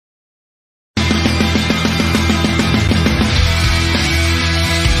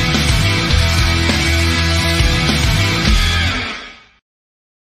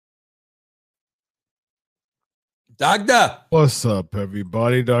Doctor. What's up,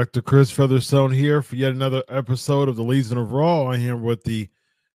 everybody? Dr. Chris Featherstone here for yet another episode of the Legion of Raw. I'm here with the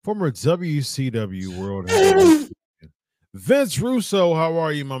former WCW World Heavyweight Champion, Vince Russo. How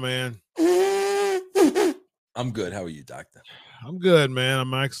are you, my man? I'm good. How are you, Doctor? I'm good, man.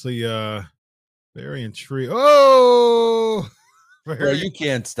 I'm actually very intrigued. Oh, Bro, you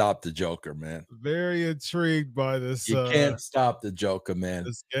can't stop the Joker, man. Very intrigued by this. You can't stop the Joker, man.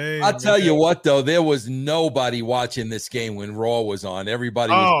 This game. I'll tell you what, though, there was nobody watching this game when Raw was on.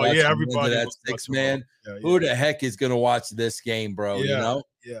 Everybody was watching everybody that six-man. Who the heck is going to watch this game, bro? You know?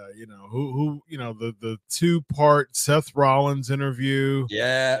 Yeah, you know who the 2-part Seth Rollins interview.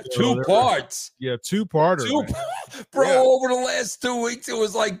 Yeah, two parts. Yeah, 2-parter. Over the last 2 weeks, it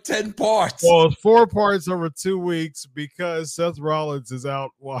was like 10 parts. Well, it's 4 parts over 2 weeks because Seth Rollins is out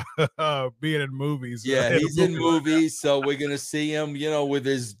being in movies. Yeah, he's in movies, so we're gonna see him, with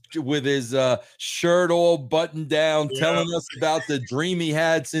his shirt all buttoned down, telling us about the dream he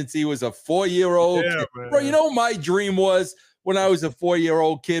had since he was a 4-year-old. Yeah, bro, you know what my dream was when I was a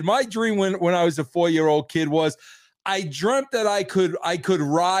 4-year-old kid? My dream when I was a 4-year-old kid was I dreamt that I could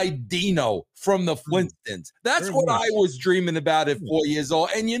ride Dino from the Flintstones. That's what I was dreaming about at 4 years old.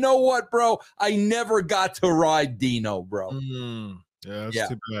 And you know what, bro? I never got to ride Dino, bro. Yeah, that's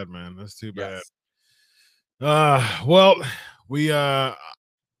too bad, man. That's too bad. Yes. Well, we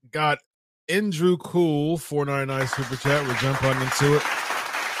got Andrew Cool 499 super chat. We're jumping into it.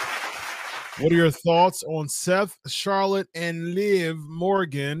 What are your thoughts on Seth, Charlotte, and Liv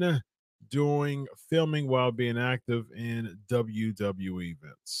Morgan doing filming while being active in WWE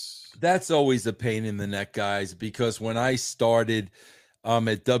events? That's always a pain in the neck, guys, because when I started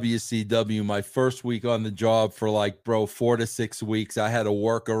at WCW, my first week on the job for 4 to 6 weeks, I had to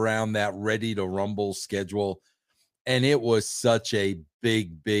work around that Ready to Rumble schedule, and it was such a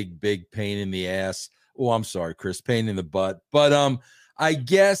big pain in the ass. Oh, I'm sorry, Chris, pain in the butt. But I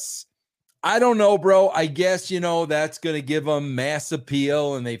guess, I don't know, bro. I guess, that's going to give them mass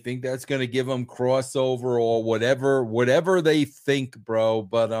appeal, and they think that's going to give them crossover or whatever they think, bro.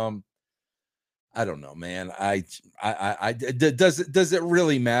 But I don't know, man. Does it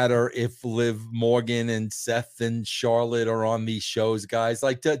really matter if Liv Morgan and Seth and Charlotte are on these shows, guys?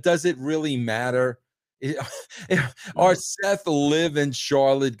 Does it really matter? Are Seth, Liv, and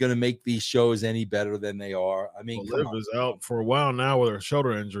Charlotte going to make these shows any better than they are? I mean, Liv is out for a while now with her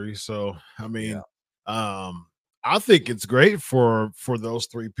shoulder injury, so I mean, I think it's great for those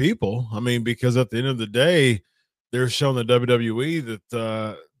 3 people. I mean, because at the end of the day, they're showing the WWE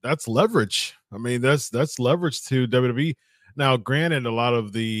that that's leverage. I mean, that's leverage to WWE. Now, granted, a lot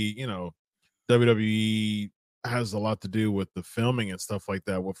of the WWE has a lot to do with the filming and stuff like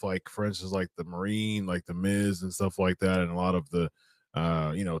that, with for instance, the Marine, the Miz and stuff like that, and a lot of the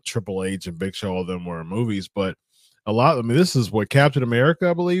Triple H and Big Show, all of them were in movies. But this is what Captain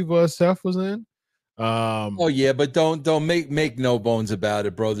America, I believe, Seth was in. But don't make no bones about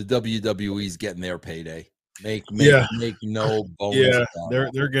it, bro. The WWE's getting their payday. Make no bones. Yeah,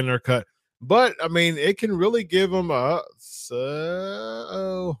 they're getting their cut. But I mean, it can really give them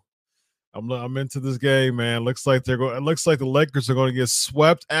I'm into this game, man. Looks like the Lakers are going to get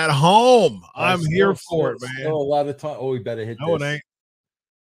swept at home. I'm here for it, man. A lot of time. Oh, we better hit this. No, it ain't.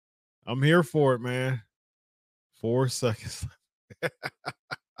 I'm here for it, man. 4 seconds.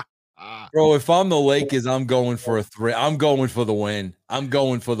 Bro, if I'm the Lakers, I'm going for a 3. I'm going for the win. I'm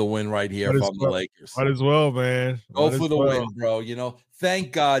going for the win right here if I'm the Lakers. Might as well, man. Go for the win, bro.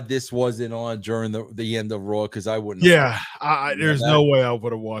 Thank God this wasn't on during the end of Raw, because I wouldn't. Yeah, there's no way I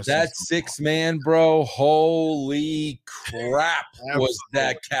would have watched that 6-man, bro. Holy crap, was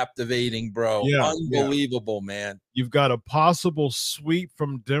that captivating, bro? Yeah, unbelievable, man. You've got a possible sweep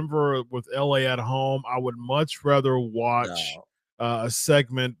from Denver with LA at home. I would much rather watch a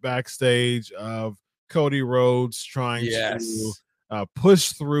segment backstage of Cody Rhodes trying to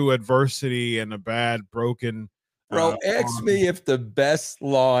push through adversity and a bad broken. Bro, ask me if the best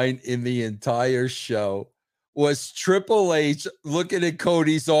line in the entire show was Triple H looking at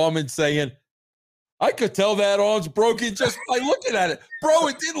Cody's arm and saying, I could tell that arm's broken just by looking at it. Bro,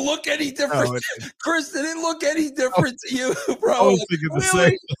 it didn't look any different. Chris, it didn't look any different to you, bro. I was thinking the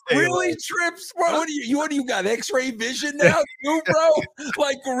same thing. Really, Trips, bro? What do you got, X-ray vision now, too, bro?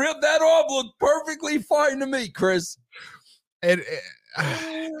 That arm looked perfectly fine to me, Chris. And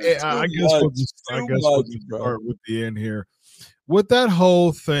I guess we'll start with the end here. With that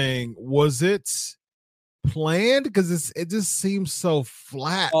whole thing, was it planned? Because it just seems so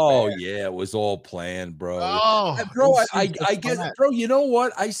flat. Oh, man. Yeah, it was all planned, bro. Oh, bro, I guess, bro. You know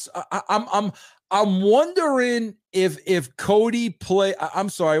what? I'm wondering if Cody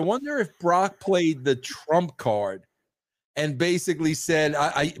I wonder if Brock played the trump card and basically said,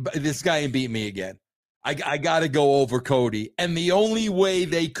 this guy ain't beat me again. I got to go over Cody. And the only way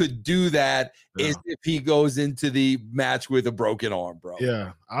they could do that is if he goes into the match with a broken arm, bro.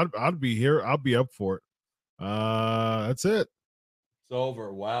 Yeah, I'd be here. I'll be up for it. That's it. It's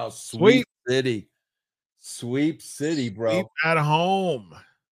over. Wow. Sweep City. Sweep City, bro. Sweep at home.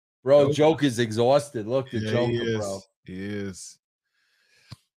 Bro, Joke is exhausted. Look, the Joker, bro. He is.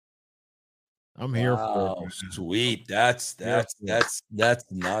 I'm here for it. Man. Sweep. That's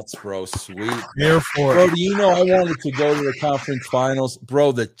nuts, bro. Sweep. Here for bro, it. Do you know I wanted to go to the conference finals?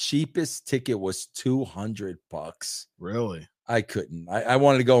 Bro, the cheapest ticket was $200. Really? I couldn't. I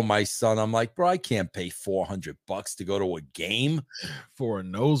wanted to go with my son. I'm like, bro, I can't pay $400 to go to a game. For a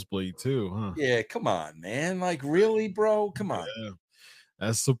nosebleed, too, huh? Yeah, come on, man. Like, really, bro? Come on. Yeah.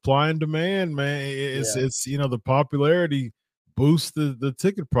 That's supply and demand, man. It's the popularity boosts the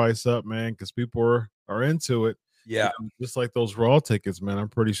ticket price up, man, because people are into it. Yeah. Just like those Raw tickets, man. I'm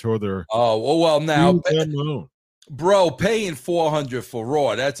pretty sure they're now bro, paying $400 for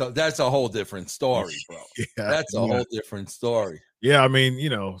Raw, that's a whole different story, bro. That's a whole different story. Yeah, I mean,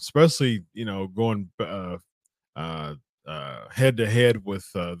 especially, going head to head with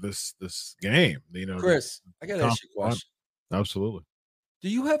this game, Chris, I gotta ask you a question. Absolutely. Do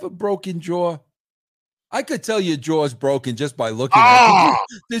you have a broken jaw? I could tell your jaw's broken just by looking at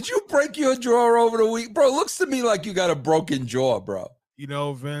it. Did you break your jaw over the week? Bro, it looks to me like you got a broken jaw, bro.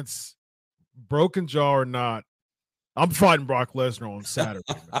 Vince, broken jaw or not, I'm fighting Brock Lesnar on Saturday.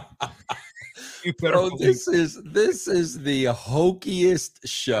 Bro, this is the hokiest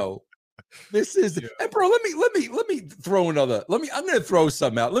show. This is and bro, let me throw another. I'm gonna throw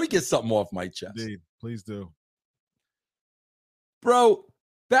something out. Let me get something off my chest. Indeed, please do. Bro,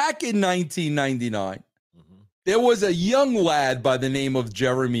 back in 1999, there was a young lad by the name of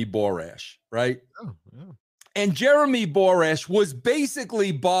Jeremy Borash, right? Oh, yeah. And Jeremy Borash was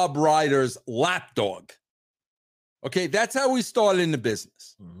basically Bob Ryder's lapdog. Okay, that's how we started in the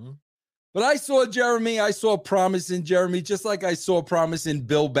business. But I saw promise in Jeremy, just like I saw promise in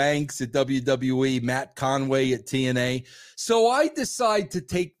Bill Banks at WWE, Matt Conway at TNA. So I decide to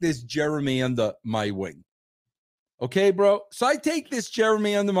take this Jeremy under my wing. Okay, bro? So I take this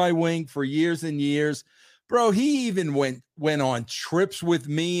Jeremy under my wing for years and years. Bro, he even went on trips with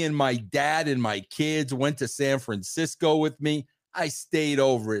me and my dad and my kids, went to San Francisco with me. I stayed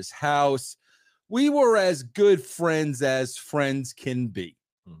over his house. We were as good friends as friends can be.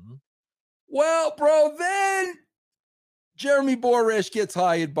 Well, bro, then Jeremy Borash gets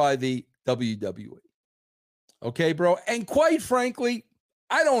hired by the WWE. Okay, bro? And quite frankly,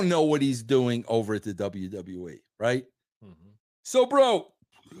 I don't know what he's doing over at the WWE, right? So, bro,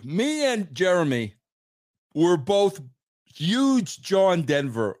 me and Jeremy were both huge John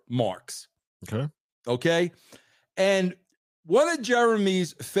Denver marks. Okay? And one of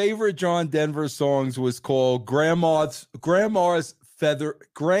Jeremy's favorite John Denver songs was called Grandma's Feather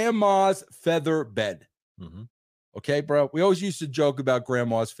Bed. Okay, bro? We always used to joke about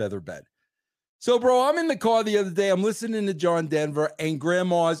Grandma's Feather Bed. So, bro, I'm in the car the other day. I'm listening to John Denver, and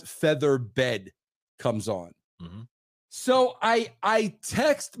Grandma's Feather Bed comes on. So I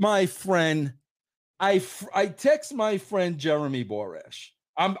text my friend. I text my friend Jeremy Borash.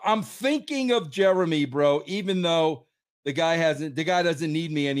 I'm thinking of Jeremy, bro, even though the guy doesn't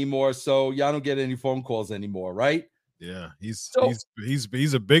need me anymore, so y'all don't get any phone calls anymore, right? Yeah, he's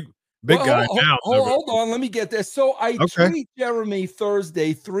a big guy now. Hold on, let me get this. So I tweet Jeremy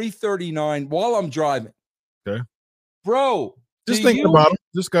Thursday 3:39 while I'm driving. Okay, bro, just thinking about him.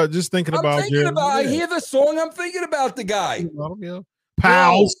 Just thinking about Jeremy. I hear the song. I'm thinking about the guy.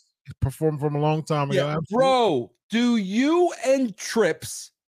 Pals. Performed from a long time ago. Yeah, bro, do you and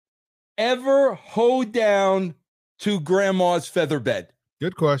Trips ever hold down to Grandma's Feather Bed?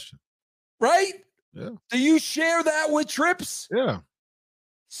 Good question. Right? Yeah. Do you share that with Trips? Yeah.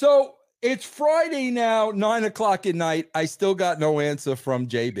 So it's Friday now, 9:00 at night. I still got no answer from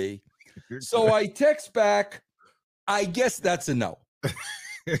JB. So I text back, I guess that's a no.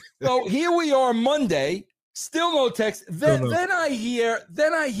 So here we are Monday. Still no text. Then I hear.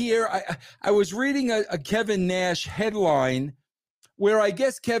 I was reading a Kevin Nash headline where I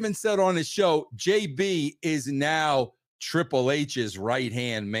guess Kevin said on his show, JB is now Triple H's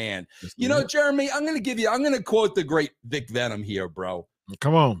right-hand man. You know, Jeremy, I'm going to quote the great Vic Venom here, bro.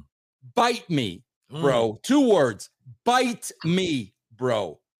 Come on. Bite me, bro. 2 words. Bite me,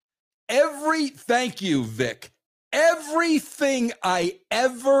 bro. Thank you, Vic. Everything I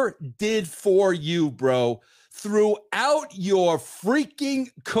ever did for you, bro, throughout your freaking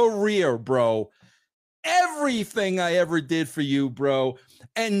career, bro. Everything I ever did for you, bro.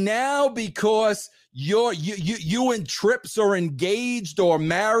 And now because you and Trips are engaged or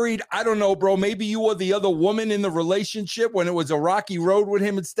married. I don't know, bro. Maybe you were the other woman in the relationship when it was a rocky road with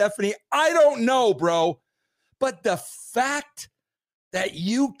him and Stephanie. I don't know, bro. But the fact that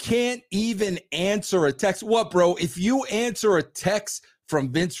you can't even answer a text. What, bro? If you answer a text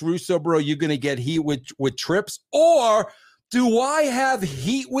from Vince Russo, bro, you're going to get heat with Trips? Or do I have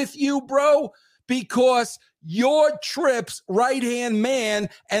heat with you, bro? Because you're Trips' right-hand man,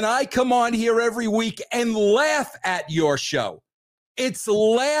 and I come on here every week and laugh at your show. It's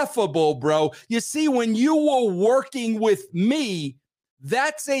laughable, bro. You see, when you were working with me,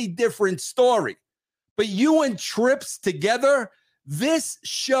 that's a different story. But you and Trips together, this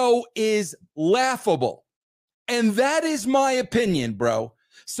show is laughable. And that is my opinion, bro.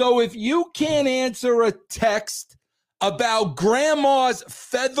 So if you can't answer a text about grandma's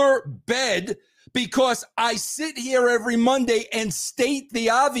feather bed because I sit here every Monday and state the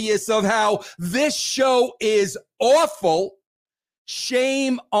obvious of how this show is awful,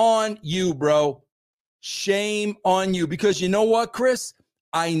 shame on you, bro. Shame on you. Because you know what, Chris?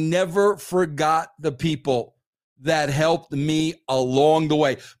 I never forgot the people that helped me along the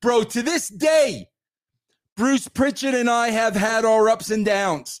way. Bro, to this day, Bruce Pritchett and I have had our ups and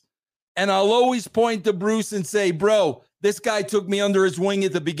downs. And I'll always point to Bruce and say, bro, this guy took me under his wing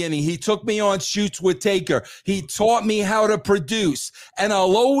at the beginning. He took me on shoots with Taker. He taught me how to produce. And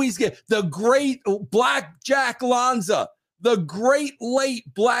I'll always get the great Blackjack Lanza, the great late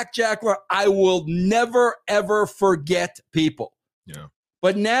Blackjack Lanza. I will never, ever forget people. Yeah.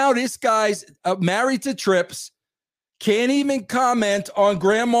 But now this guy's married to Trips. Can't even comment on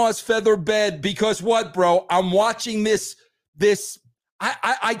grandma's feather bed because what, bro? I'm watching this.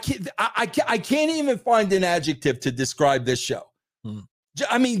 I can't even find an adjective to describe this show.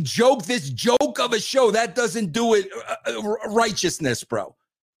 I mean, this joke of a show that doesn't do it righteousness, bro.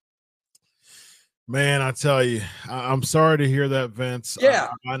 Man, I tell you, I'm sorry to hear that, Vince. Yeah,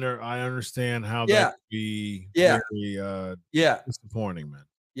 I understand how that would be very disappointing, man.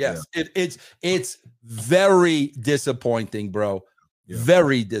 Yes, it's very disappointing, bro. Yeah.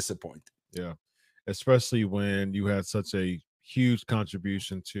 Very disappointing. Yeah, especially when you had such a huge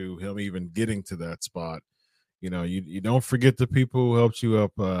contribution to him even getting to that spot. You know, you don't forget the people who helped you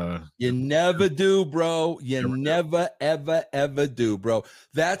up. You never do, bro. You never, ever do, bro.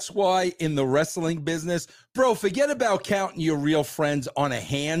 That's why in the wrestling business, bro, forget about counting your real friends on a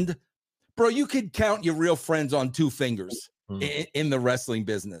hand. Bro, you could count your real friends on 2 fingers. In the wrestling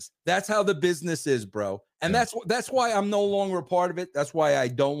business. That's how the business is, bro. And that's why I'm no longer a part of it. That's why I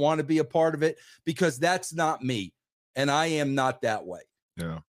don't want to be a part of it, because that's not me. And I am not that way.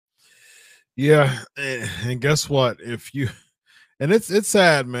 Yeah. And guess what? And it's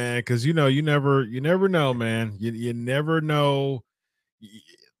sad, man, because you never know, man. You never know.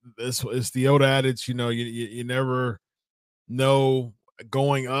 It's the old adage, you never know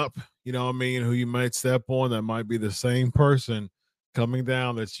going up, you know what I mean, who you might step on that might be the same person coming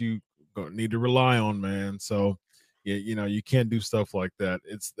down that you need to rely on, man. So you can't do stuff like that.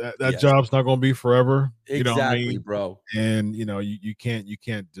 It's that job's not going to be forever. Exactly, you know what I mean? Bro. And you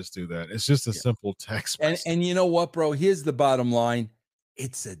can't just do that. It's just a simple text message. And you know what, bro? Here's the bottom line.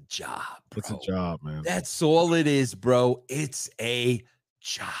 It's a job, bro. It's a job, man. That's all it is, bro. It's a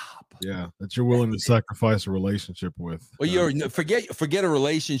job. Yeah, that you're willing to sacrifice a relationship with. Well, forget a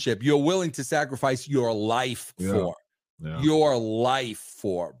relationship. You're willing to sacrifice your life for. Your life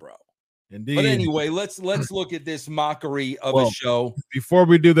for, bro. Indeed. But anyway, let's look at this mockery of a show. Before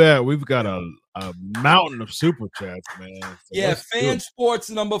we do that, we've got a mountain of super chats, man. So Fan Sports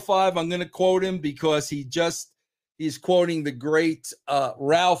number 5. I'm going to quote him because he's quoting the great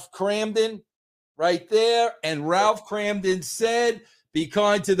Ralph Cramden right there. And Ralph Cramden said, be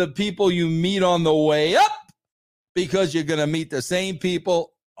kind to the people you meet on the way up, because you're going to meet the same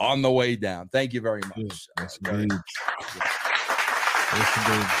people on the way down. Thank you very much. Yes, indeed.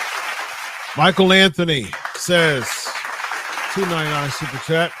 Michael Anthony says, $2.99 super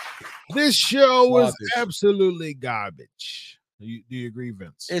chat. This show was absolutely garbage. Do you agree,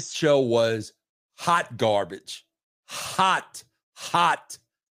 Vince? This show was hot garbage. Hot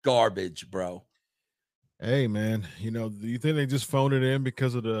garbage, bro. Hey, man, do you think they just phoned it in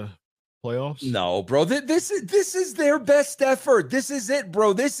because of the playoffs? No, bro. This is their best effort. This is it,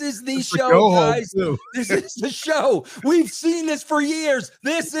 bro. This is the show, guys. This is the show. We've seen this for years.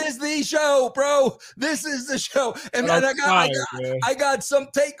 This is the show, bro. This is the show. And I got some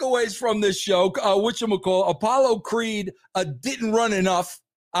takeaways from this show. Whatchamacall, Apollo Creed didn't run enough.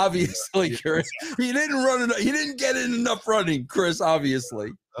 Obviously, Chris. He didn't run enough. He didn't get in enough running, Chris,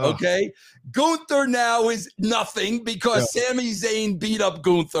 obviously. Okay. Gunther now is nothing because Sami Zayn beat up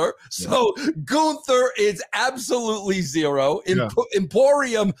Gunther. So Gunther is absolutely zero.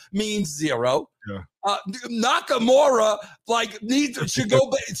 Emporium means zero. Nakamura should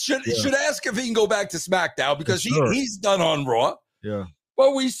go should ask if he can go back to SmackDown because he's done on Raw. Yeah.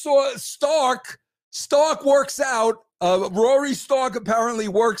 But we saw Stark works out. Rory Stark apparently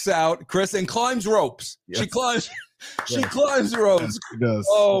works out, Chris, and climbs ropes. She climbs ropes. She does.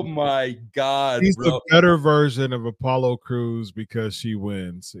 Oh my God. She's bro. the better version of Apollo Crews because she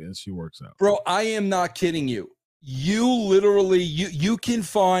wins and she works out. Bro, I am not kidding you. You literally you can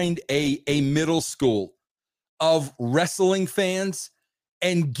find a middle school of wrestling fans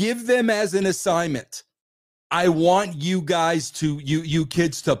and give them as an assignment. I want you guys to you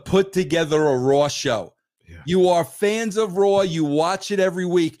kids to put together a Raw show. Yeah. You are fans of Raw. You watch it every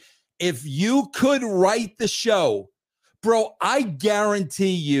week. If you could write the show, bro, I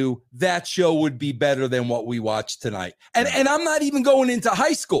guarantee you that show would be better than what we watched tonight. And I'm not even going into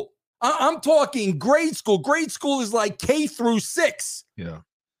high school. I'm talking grade school. Grade school is like K through 6. Yeah.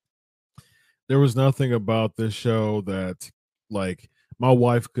 There was nothing about this show that, like, my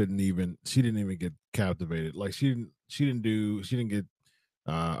wife she didn't even get captivated. Like, she didn't get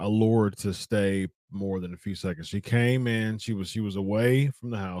allured to stay more than a few seconds. She came in, she was away from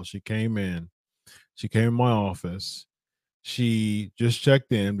the house. She came in my office. She just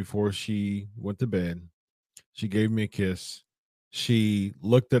checked in before she went to bed. She gave me a kiss. She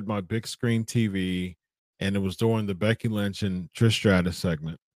looked at my big screen TV, and it was during the Becky Lynch and Trish Stratus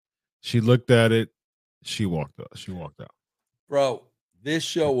segment. She looked at it. She walked out. Bro, this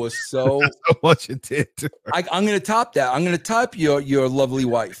show was so much it did to her. I'm going to top that. I'm going to top your lovely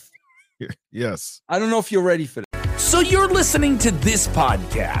wife. Yes. I don't know if you're ready for that. So you're listening to this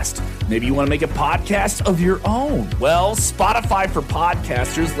podcast. Maybe you want to make a podcast of your own. Well, Spotify for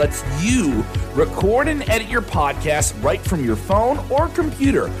Podcasters lets you record and edit your podcast right from your phone or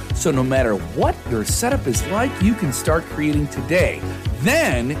computer. So no matter what your setup is like, you can start creating today.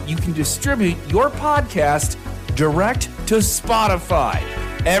 Then you can distribute your podcast direct to Spotify.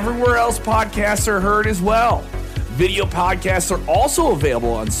 Everywhere else podcasts are heard as well. Video podcasts are also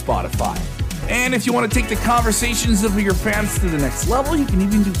available on Spotify. And if you want to take the conversations of your fans to the next level, you can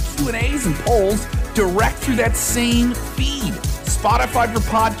even do Q&As and polls direct through that same feed. Spotify for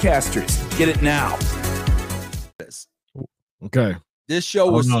Podcasters. Get it now. Okay. This show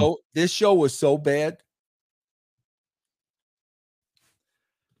was so bad.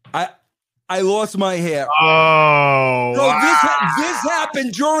 I lost my hair. Oh, bro, wow. This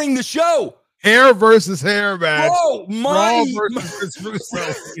happened during the show. Hair versus hair match.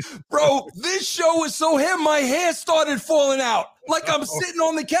 Bro, this show was so hair. My hair started falling out. Like I'm sitting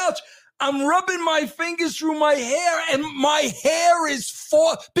on the couch. I'm rubbing my fingers through my hair, and my hair is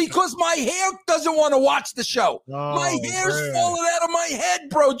because my hair doesn't want to watch the show. Oh, my hair's falling out of my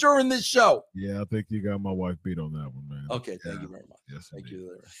head, bro, during this show. Yeah, I think you got my wife beat on that one, man. Okay, thank you very much. Yes, thank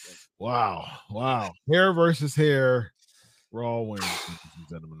you. Wow. Hair versus hair. Raw wins, ladies and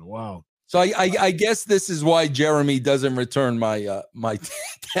gentlemen. Wow. So I guess this is why Jeremy doesn't return my my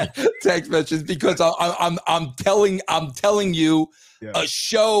text messages, because I'm telling you, a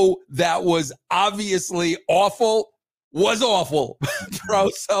show that was obviously awful was awful, bro.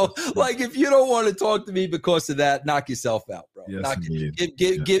 So like, if you don't want to talk to me because of that, knock yourself out, bro. Yes,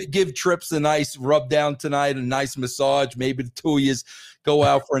 give Trips a nice rub down tonight, a nice massage. Maybe the two of you go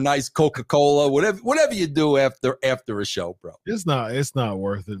out for a nice Coca-Cola, whatever you do after a show, bro. It's not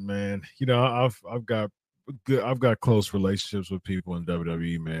worth it, man. You know, I've got close relationships with people in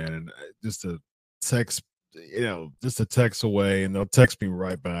WWE, man, and just a text away, and they'll text me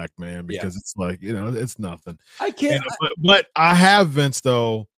right back, man, because it's like, it's nothing. I can't. But I have, Vince,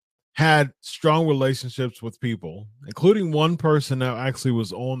 though, had strong relationships with people, including one person that actually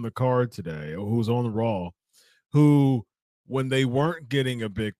was on the card today, or who was on the Raw, who, when they weren't getting a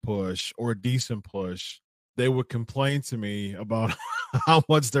big push or a decent push, they would complain to me about how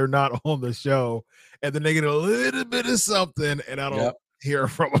much they're not on the show, and then they get a little bit of something, and I don't hear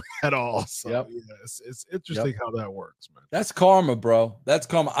from them at all. So it's interesting how that works, man. That's karma, bro. That's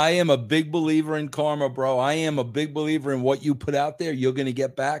karma. I am a big believer in karma, bro. I am a big believer in what you put out there, you're gonna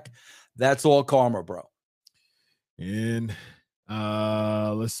get back. That's all karma, bro. And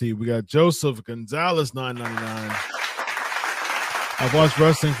let's see, we got Joseph Gonzalez, $9.99. I've watched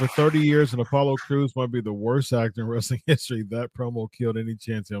wrestling for 30 years, and Apollo Crews might be the worst actor in wrestling history. That promo killed any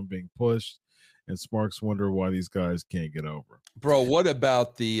chance of him being pushed. and Sparks wonder why these guys can't get over. Bro, what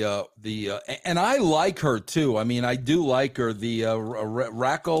about the and I like her too. I mean, I do like her. The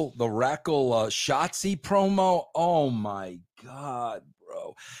Rackle Shotzi promo. Oh my God,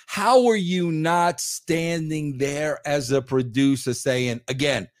 bro. How are you not standing there as a producer saying,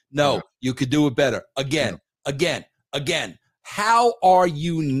 again, no, you could do it better. Again. How are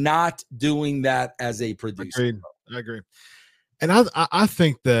you not doing that as a producer? I agree. And I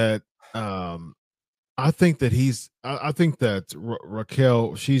think that I think that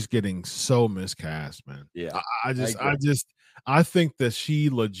Raquel, she's getting so miscast, man. Yeah. I think that she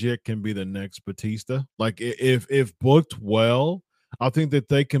legit can be the next Batista. Like if booked well, I think that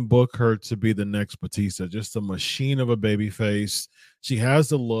they can book her to be the next Batista, just a machine of a baby face. She has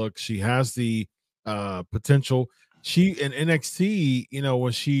the look, she has the potential. She in NXT,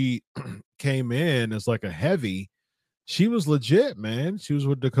 when she came in as like a heavy, she was legit, man. She was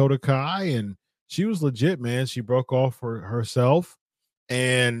with Dakota Kai and she was legit, man. She broke off herself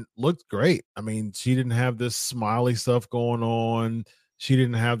and looked great. I mean, she didn't have this smiley stuff going on. She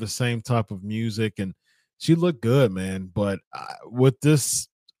didn't have the same type of music, and she looked good, man. But with this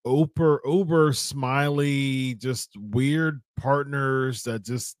uber smiley, just weird partners that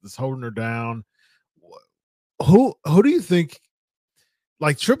just is holding her down. Who do you think?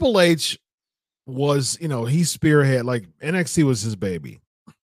 Like Triple H was, he spearhead, like NXT was his baby.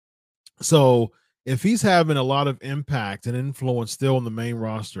 So if he's having a lot of impact and influence still in the main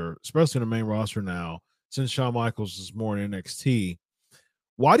roster, especially in the main roster now, since Shawn Michaels is more in NXT,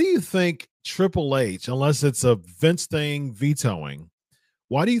 why do you think Triple H, unless it's a Vince thing vetoing,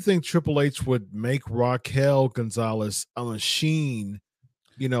 why do you think Triple H would make Raquel Gonzalez a machine,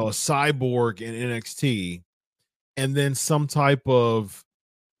 a cyborg in NXT, and then some type of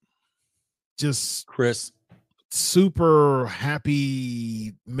just Chris super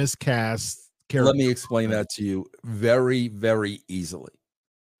happy miscast character? Let me explain that to you very, very easily.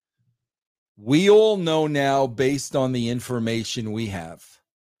 We all know now, based on the information we have,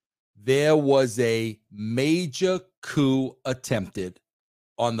 there was a major coup attempted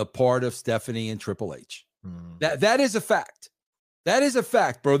on the part of Stephanie and Triple H. That is a fact. That is a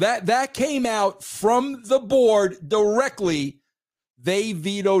fact, bro. That came out from the board directly. They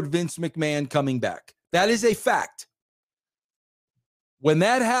vetoed Vince McMahon coming back. That is a fact. When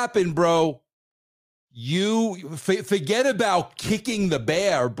that happened, bro, you forget about kicking the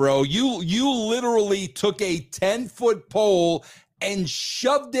bear, bro. You literally took a 10-foot pole and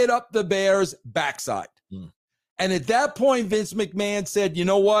shoved it up the bear's backside. And at that point, Vince McMahon said, you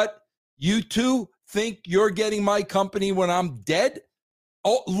know what? You two think you're getting my company when I'm dead?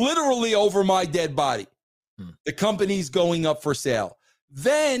 Oh, literally over my dead body. The company's going up for sale.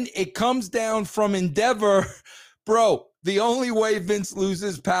 Then it comes down from Endeavor. Bro, the only way Vince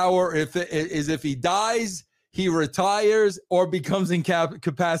loses power is if he dies, he retires, or becomes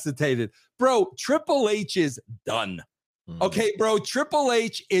incapacitated. Bro, Triple H is done. Okay, bro, Triple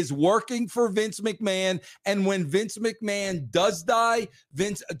H is working for Vince McMahon, and when Vince McMahon does die,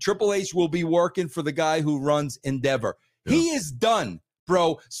 Triple H will be working for the guy who runs Endeavor. Yeah. He is done,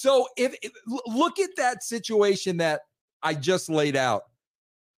 bro. So if look at that situation that I just laid out.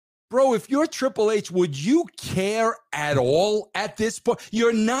 Bro, if you're Triple H, would you care at all at this point?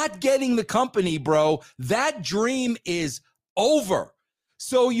 You're not getting the company, bro. That dream is over.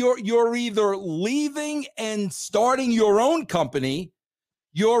 So you're either leaving and starting your own company,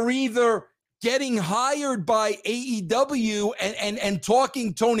 you're either getting hired by AEW and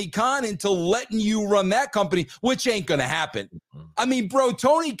talking Tony Khan into letting you run that company, which ain't going to happen. I mean, bro,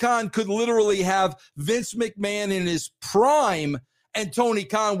 Tony Khan could literally have Vince McMahon in his prime, and Tony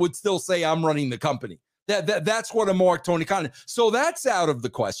Khan would still say, I'm running the company. That's what a mark Tony Khan is. So that's out of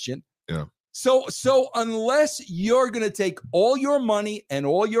the question. Yeah. So unless you're going to take all your money and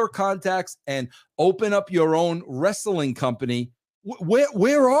all your contacts and open up your own wrestling company,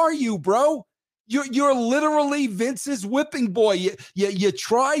 where are you, bro? You're literally Vince's whipping boy. You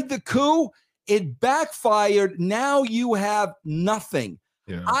tried the coup. It backfired. Now you have nothing.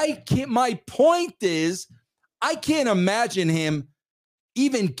 Yeah. My point is, I can't imagine him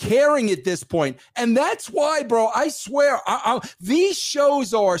even caring at this point. And that's why, bro, I swear, these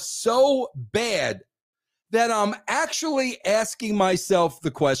shows are so bad that I'm actually asking myself the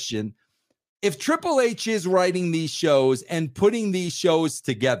question, if Triple H is writing these shows and putting these shows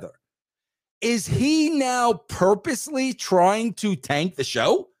together, is he now purposely trying to tank the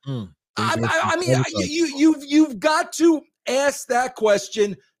show? I mean, you've got to ask that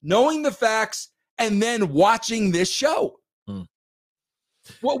question, knowing the facts, and then watching this show.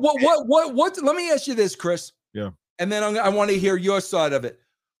 What? Let me ask you this, Chris. Yeah. And then I want to hear your side of it.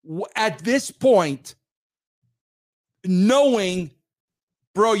 at this point, knowing,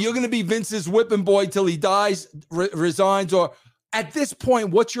 bro, you're going to be Vince's whipping boy till he dies, resigns, or at this point,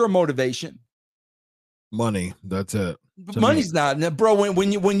 what's your motivation? Money. That's it. Money's not, bro.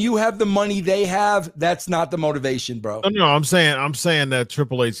 When you have the money they have, that's not the motivation, bro. No, I'm saying that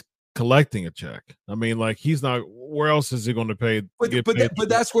Triple H collecting a check. I mean, like, he's not. Where else is he going to pay? But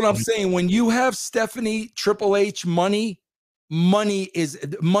that's what I'm saying. When you have Stephanie, Triple H money is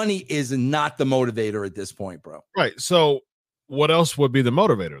not the motivator at this point, bro. Right. So what else would be the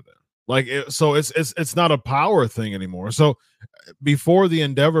motivator then? Like, so it's not a power thing anymore. So before the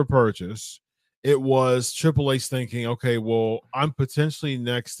Endeavor purchase, it was Triple H thinking, okay, well, I'm potentially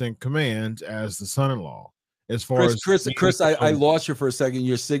next in command as the son-in-law. As far as Chris, I lost you for a second.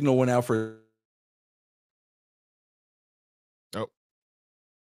 Your signal went out for. Oh,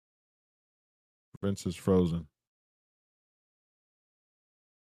 Vince is frozen.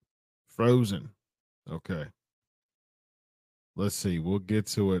 Frozen. Okay. Let's see. We'll get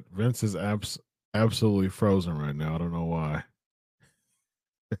to it. Vince is absolutely frozen right now. I don't know why.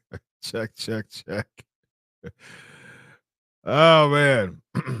 Check. Oh man.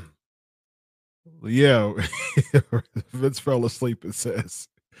 Yeah. Vince fell asleep, it says.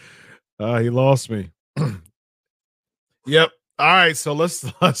 He lost me. Yep. All right, so let's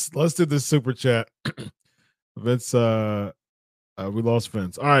do this super chat. Vince we lost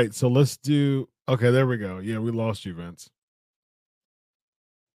Vince. All right, so let's do. Okay, there we go. Yeah, we lost you, Vince.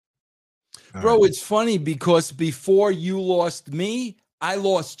 Bro, right. It's funny because before you lost me, I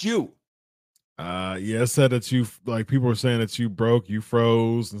lost you. Yeah, I said that you, like, people were saying that you broke, you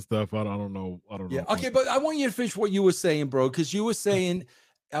froze and stuff. I don't know. Yeah. Okay, but I want you to finish what you were saying, bro, because you were saying,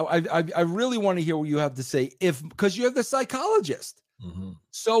 I really want to hear what you have to say. Because you're the psychologist. Mm-hmm.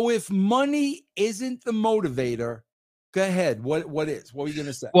 So if money isn't the motivator, go ahead. What is? What are you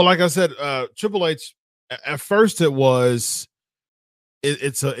gonna say? Well, like I said, Triple H. At first, it was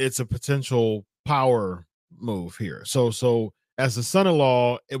it's a potential power move here. So as the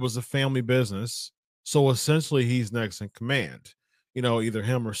son-in-law, it was a family business. So essentially, he's next in command. You know, either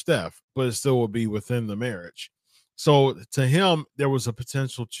him or Steph, but it still would be within the marriage. So to him, there was a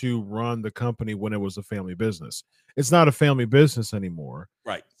potential to run the company when it was a family business. It's not a family business anymore.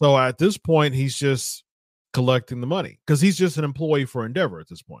 Right. So at this point, he's just collecting the money because he's just an employee for Endeavor at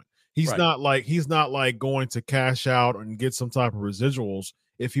this point. He's not like going to cash out and get some type of residuals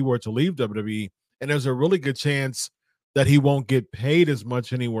if he were to leave WWE. And there's a really good chance that he won't get paid as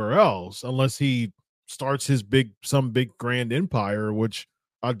much anywhere else unless he starts some big grand empire, which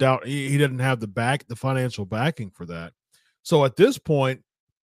I doubt he doesn't have the financial backing for that. So at this point,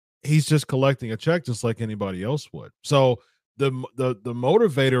 he's just collecting a check just like anybody else would. So the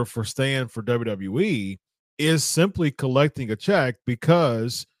motivator for staying for WWE is simply collecting a check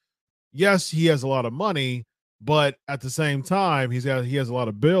because, yes, he has a lot of money, but at the same time, he has a lot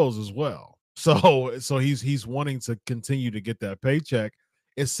of bills as well. So he's wanting to continue to get that paycheck.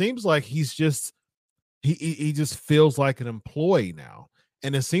 It seems like he's just he just feels like an employee now.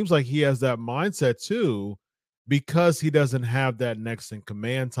 And it seems like he has that mindset too, because he doesn't have that next in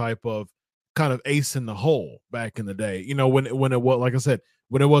command type of kind of ace in the hole back in the day. You know, when it was, like I said,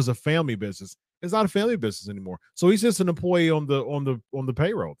 when it was a family business, it's not a family business anymore. So he's just an employee on the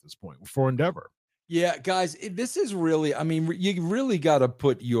payroll at this point for Endeavor. Yeah, guys, this is really, I mean, you really got to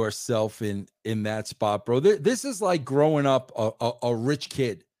put yourself in that spot, bro. This is like growing up a rich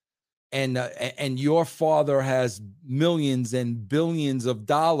kid. And your father has millions and billions of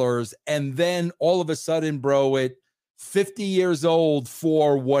dollars, and then all of a sudden, bro, at 50 years old,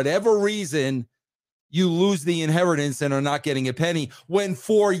 for whatever reason, you lose the inheritance and are not getting a penny, when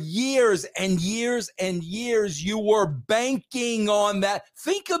for years and years and years you were banking on that.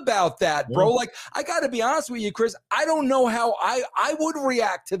 Think about that, bro. Yeah. Like, I got to be honest with you, Chris, I don't know how I would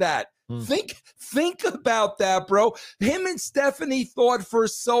react to that. Think about that, bro. Him and Stephanie thought for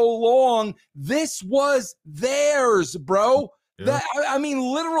so long this was theirs, bro. Yeah. That, I mean,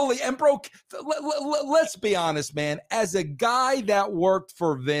 literally. And bro, let's be honest, man. As a guy that worked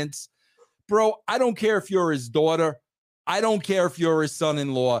for Vince, bro, I don't care if you're his daughter. I don't care if you're his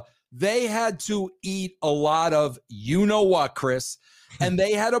son-in-law. They had to eat a lot of you know what, Chris. And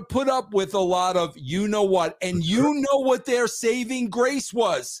they had to put up with a lot of you know what. And you know what their saving grace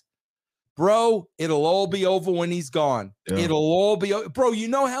was. Bro, it'll all be over when he's gone. Yeah. It'll all be, bro, you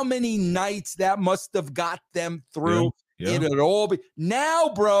know how many nights that must have got them through? Yeah. It'll all be.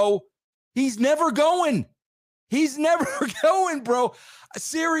 Now, bro, he's never going. He's never going, bro.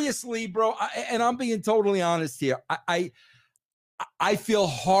 Seriously, bro, and I'm being totally honest here. I feel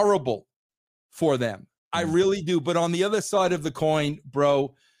horrible for them. I really do. But on the other side of the coin,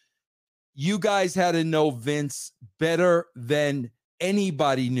 bro, you guys had to know Vince better than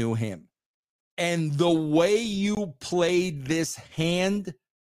anybody knew him. And the way you played this hand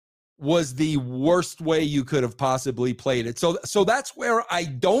was the worst way you could have possibly played it. So that's where I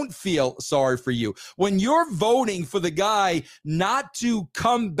don't feel sorry for you. When you're voting for the guy not to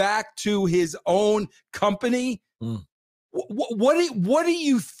come back to his own company, what do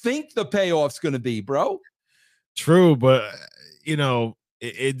you think the payoff's going to be, bro? True, but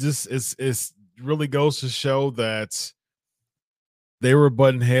it just it's really goes to show that they were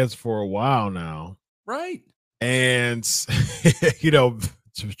butting heads for a while now, right? And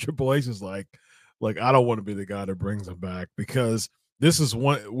Triple H is like I don't want to be the guy that brings him back, because this is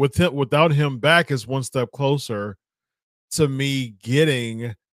one without him back is one step closer to me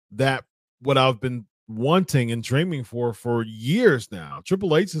getting that what I've been wanting and dreaming for years now.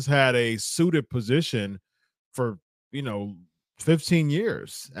 Triple H has had a suited position for 15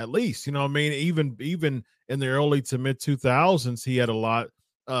 years at least. I mean, even in the early to mid 2000s, he had a lot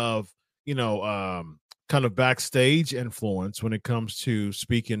of kind of backstage influence when it comes to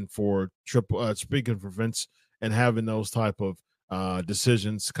speaking for Vince and having those type of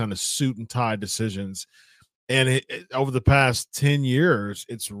decisions, kind of suit and tie decisions. And over the past 10 years,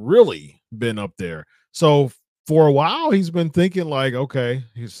 it's really been up there. So for a while, he's been thinking like, okay,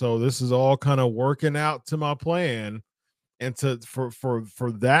 so this is all kind of working out to my plan. And for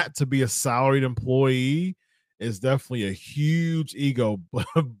that to be a salaried employee is definitely a huge ego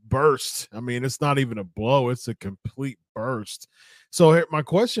burst. I mean, it's not even a blow, it's a complete burst. So my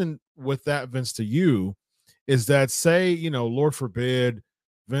question with that, Vince, to you is that, say, Lord forbid,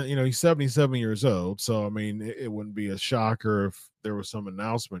 he's 77 years old. So, I mean, it wouldn't be a shocker if there was some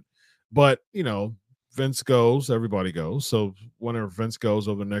announcement. But, Vince goes, everybody goes. So whenever Vince goes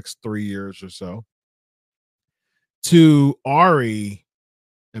over the next 3 years or so, to Ari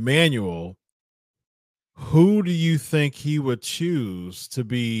Emanuel, who do you think he would choose to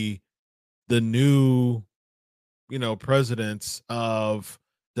be the new, president of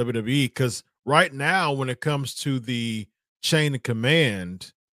WWE? Because right now, when it comes to the chain of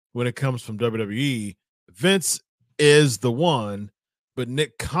command, when it comes from WWE, Vince is the one, but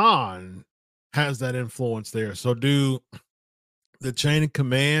Nick Khan has that influence there. So do the chain of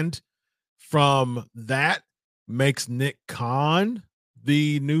command from that makes Nick Khan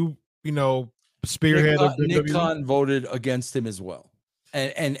the new, spearhead of WWE? Nick Khan voted against him as well.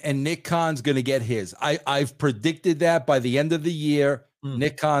 And Nick Khan's going to get his. I've predicted that by the end of the year,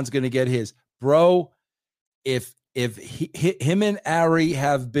 Nick Khan's going to get his. Bro, if him and Ari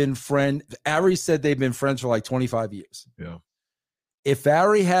have been friends, Ari said they've been friends for like 25 years. Yeah. If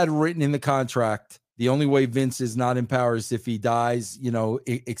Ari had written in the contract, the only way Vince is not in power is if he dies,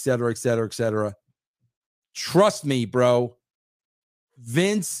 et cetera, et cetera, et cetera. Trust me, bro.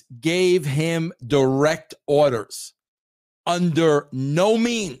 Vince gave him direct orders. Under no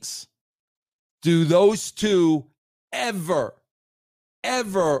means do those two ever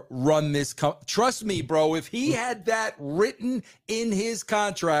run this. Trust me, bro. If he had that written in his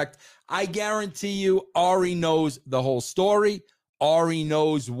contract, I guarantee you Ari knows the whole story. Ari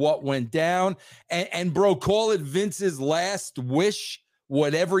knows what went down. And bro, call it Vince's last wish,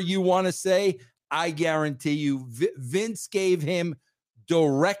 whatever you want to say. I guarantee you Vince gave him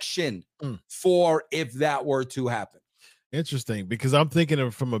direction for if that were to happen. Interesting, because I'm thinking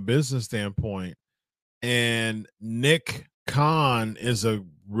of from a business standpoint, and Nick Khan is a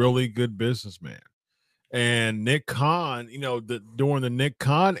really good businessman. And Nick Khan, during the Nick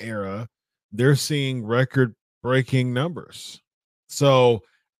Khan era, they're seeing record-breaking numbers. So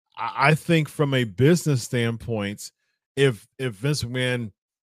I think from a business standpoint, if Vince McMahon,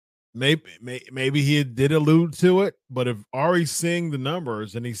 maybe he did allude to it, but if Ari's seeing the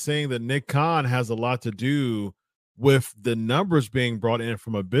numbers and he's saying that Nick Khan has a lot to do with the numbers being brought in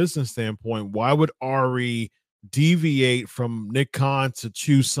from a business standpoint, why would Ari deviate from Nick Khan to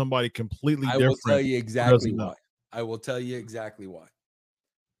choose somebody completely different? I will tell you exactly why. I will tell you exactly why.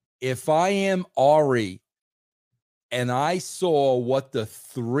 If I am Ari and I saw what the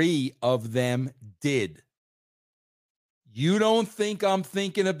three of them did, you don't think I'm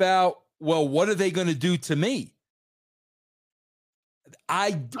thinking about, well, what are they going to do to me?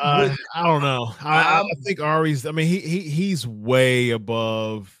 I don't know. I think Ari's, I mean, he's way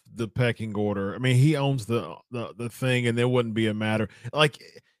above the pecking order. I mean, he owns the thing, and there wouldn't be a matter. Like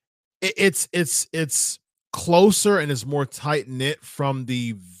it's closer and it's more tight knit from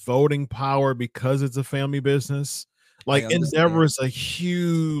the voting power because it's a family business. Like Endeavor is a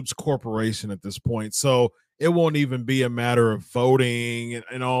huge corporation at this point, so it won't even be a matter of voting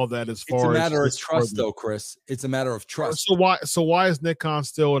and all that. As far it's a as matter of trust, though, Chris. It's a matter of trust. So why is Nick Khan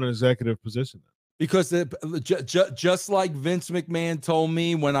still in an executive position? Because just like Vince McMahon told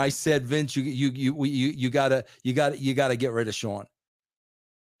me when I said, Vince, you gotta get rid of Sean.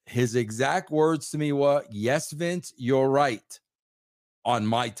 His exact words to me were, "Yes, Vince, you're right. On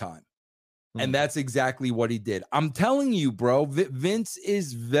my time." And that's exactly what he did. I'm telling you, bro, Vince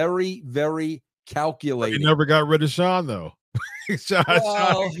is very, very calculated. He never got rid of Sean, though. He never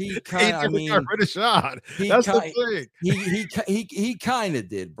got rid of Sean. That's the thing. He kind of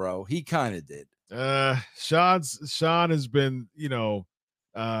did, bro. He kind of did. Sean has been,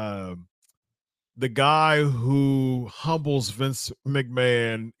 the guy who humbles Vince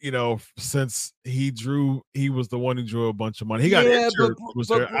McMahon, since he was the one who drew a bunch of money. He got injured,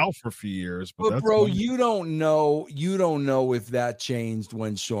 out for a few years. But bro, you don't know if that changed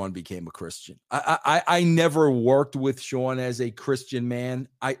when Sean became a Christian. I never worked with Sean as a Christian man.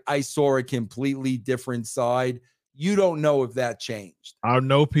 I saw a completely different side. You don't know if that changed. I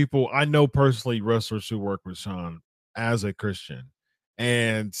know personally wrestlers who work with Sean as a Christian,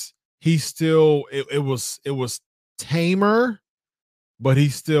 and he still it was tamer, but he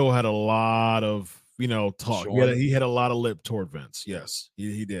still had a lot of talk. He had a lot of lip toward Vince. Yes,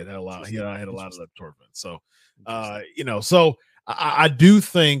 he did. Had a lot. He had a lot of lip toward Vince. So so I do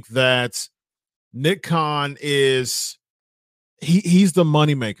think that Nick Khan is he's the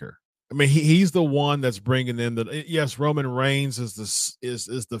moneymaker. I mean, he's the one that's bringing in yes, Roman Reigns is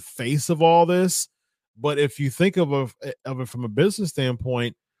the face of all this, but if you think of it from a business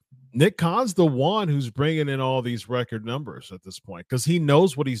standpoint, Nick Khan's the one who's bringing in all these record numbers at this point because he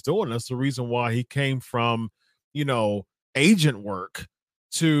knows what he's doing. That's the reason why he came from, agent work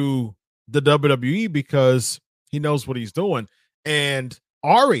to the WWE, because he knows what he's doing. And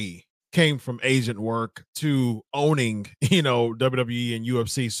Ari came from agent work to owning, WWE and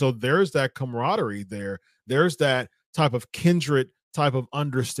UFC. So there's that camaraderie there. There's that type of kindred type of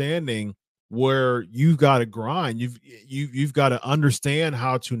understanding where you've got to grind. You've got to understand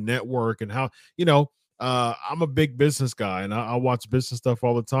how to network and how, I'm a big business guy and I watch business stuff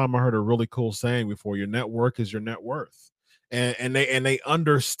all the time. I heard a really cool saying before: your network is your net worth. And they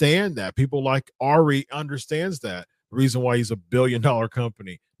understand that. People like Ari understands that. The reason why he's $1 billion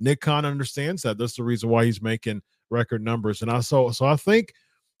company. Nick Khan understands that. That's the reason why he's making record numbers. And so I think,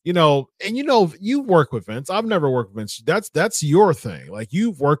 you work with Vince. I've never worked with Vince. That's your thing. Like,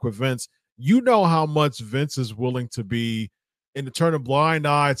 you've worked with Vince. You know how much Vince is willing to be and to turn a blind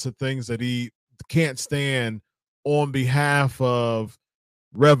eye to things that he can't stand on behalf of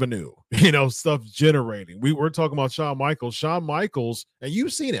revenue, stuff generating. We're talking about Shawn Michaels, and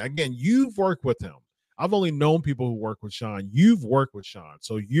you've seen it. Again, you've worked with him. I've only known people who work with Shawn. You've worked with Shawn.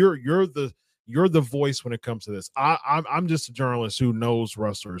 So you're the voice when it comes to this. I'm just a journalist who knows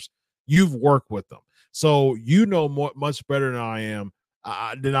wrestlers. You've worked with them. So much better than I am.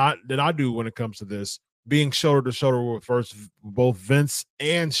 Than I do when it comes to this, being shoulder to shoulder with both Vince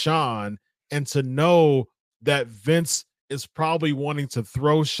and Sean, and to know that Vince is probably wanting to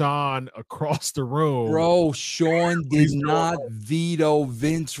throw Sean across the room. Bro, Sean did not veto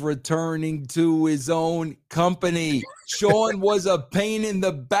Vince returning to his own company. Sean was a pain in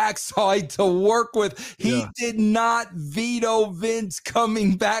the backside to work with. He did not veto Vince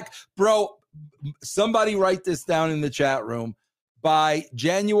coming back. Bro, somebody write this down in the chat room. By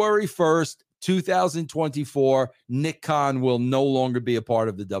January 1st, 2024, Nick Khan will no longer be a part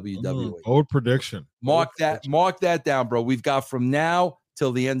of the WWE. Bold prediction. Mark that down, bro. We've got from now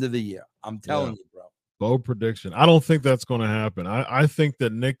till the end of the year. I'm telling you, bro. Bold prediction. I don't think that's going to happen. I think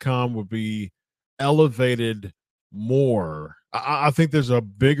that Nick Khan will be elevated more. I think there's a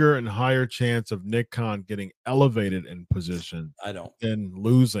bigger and higher chance of Nick Khan getting elevated in position than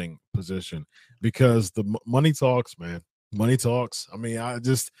losing position, because the money talks, man. Money talks. I mean,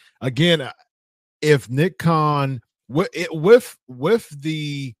 if Nick Khan with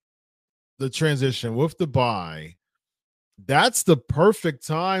the transition, with the buy, that's the perfect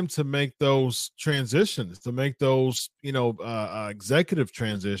time to make those transitions, to make those executive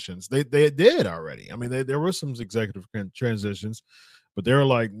transitions. They did already. I mean, there were some executive transitions, but they were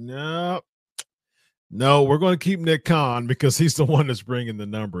like, no, we're going to keep Nick Khan because he's the one that's bringing the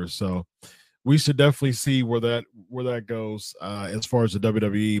numbers. So we should definitely see where that goes as far as the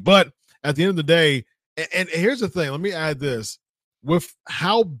WWE. But at the end of the day, and here's the thing, let me add this: with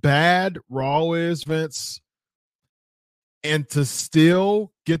how bad Raw is, Vince, and to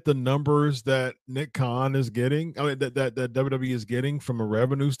still get the numbers that Nick Khan is getting, that WWE is getting from a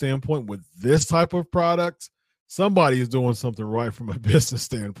revenue standpoint with this type of product, somebody is doing something right from a business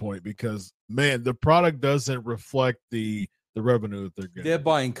standpoint, because man, the product doesn't reflect the revenue that they're getting. They're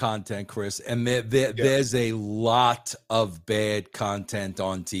buying content, Chris, and there's a lot of bad content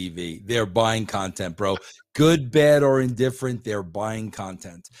on TV. They're buying content, bro. Good, bad, or indifferent, they're buying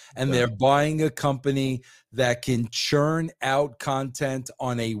content. And they're buying a company that can churn out content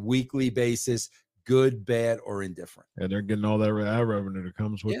on a weekly basis, good, bad, or indifferent. And they're getting all that ad revenue that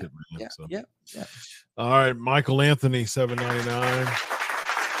comes with it, man. Yeah. All right, Michael Anthony, $7.99.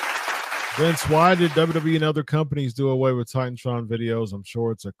 Vince, why did WWE and other companies do away with Titantron videos? I'm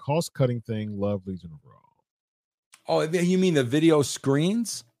sure it's a cost-cutting thing. Love Legion of Raw. Oh, you mean the video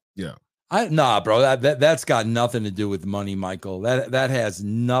screens? Yeah. Nah, bro. That's got nothing to do with money, Michael. That has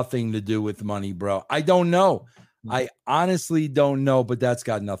nothing to do with money, bro. I don't know. I honestly don't know, but that's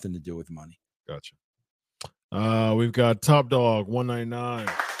got nothing to do with money. Gotcha. We've got Top Dog,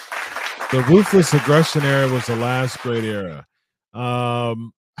 $1.99. The Ruthless Aggression era was the last great era.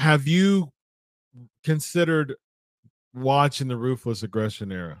 Have you considered watching the Ruthless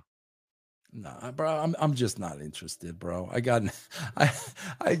Aggression era? Nah, bro, I'm just not interested, bro. I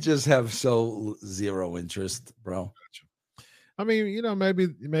just have so zero interest, bro. Gotcha. I mean, you know, maybe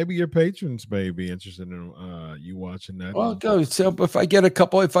your patrons may be interested in you watching that. Well, go. So if I get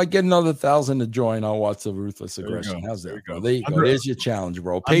another 1,000 to join, I'll watch the Ruthless Aggression. How's that, bro? There you go. There's your challenge,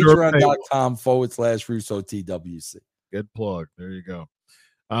 bro. Patreon.com/Russo TWC. Good plug. There you go.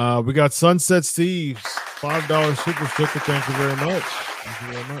 We got Sunset Steve's $5 super sticker. Thank you very much. Thank you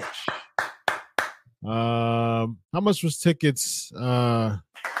very much. How much was tickets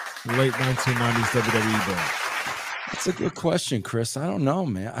late 1990s WWE band? That's a good question, Chris. I don't know,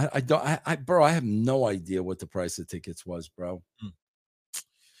 man. Bro, I have no idea what the price of tickets was, bro.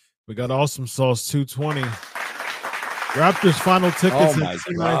 We got Awesome Sauce 220. Raptors final tickets. Oh my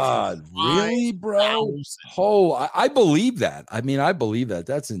God. Really, bro? Oh, I believe that. I mean, I believe that.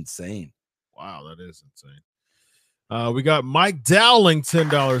 That's insane. Wow, that is insane. We got Mike Dowling,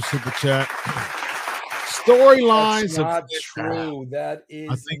 $10 super chat. Storylines. That's not true. That is,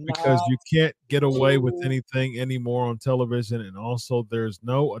 I think, because you can't get away with anything anymore on television, and also there's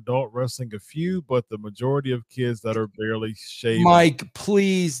no adult wrestling. A few, but the majority of kids that are barely shaving. Mike,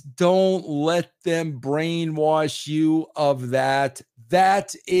 please don't let them brainwash you of that.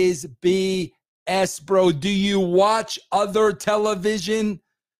 That is BS, bro. Do you watch other television?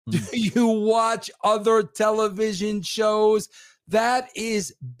 Do you watch other television shows? That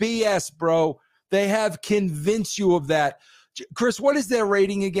is BS, bro. They have convinced you of that. Chris, what is their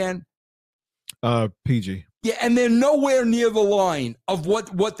rating again? PG. Yeah, and they're nowhere near the line of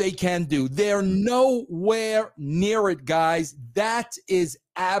what they can do. They're nowhere near it, guys. That is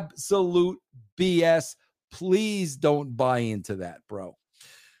absolute BS. Please don't buy into that, bro.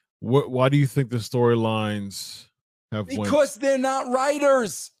 Why do you think the storylines have Because they're not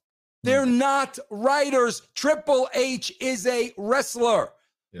writers. They're not writers. Triple H is a wrestler.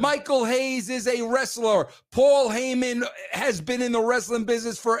 Yeah. Michael Hayes is a wrestler. Paul Heyman has been in the wrestling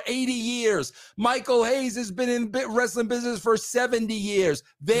business for 80 years. Michael Hayes has been in the wrestling business for 70 years.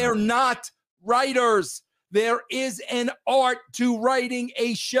 They're not writers. There is an art to writing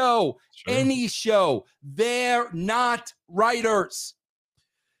a show, any show. They're not writers.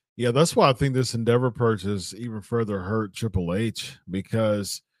 Yeah, that's why I think this Endeavor purchase even further hurt Triple H,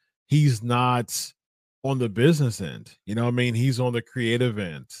 because he's not on the business end. You know what I mean? He's on the creative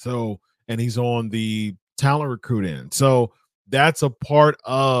end. So, and he's on the talent recruit end. So that's a part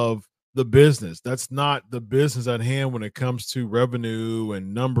of the business. That's not the business at hand when it comes to revenue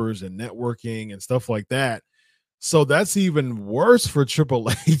and numbers and networking and stuff like that. So that's even worse for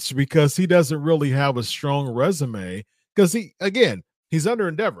Triple H, because he doesn't really have a strong resume, because he's under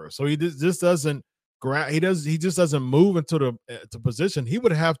Endeavor. So he just doesn't he just doesn't move into the position. He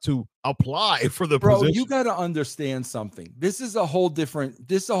would have to apply for the position. You got to understand something. This is a whole different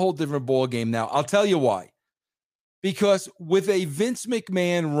ball game now. I'll tell you why. Because with a Vince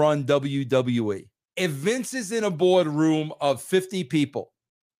McMahon run WWE, if Vince is in a boardroom of 50 people,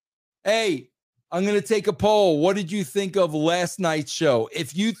 hey, I'm going to take a poll. What did you think of last night's show?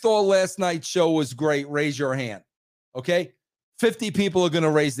 If you thought last night's show was great, raise your hand. Okay? 50 people are going to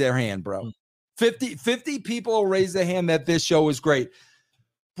raise their hand, bro. 50 people raise their hand that this show is great.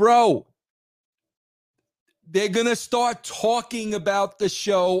 Bro, they're going to start talking about the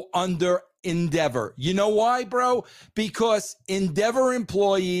show under Endeavor. You know why, bro? Because Endeavor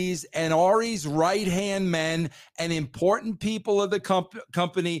employees and Ari's right-hand men and important people of the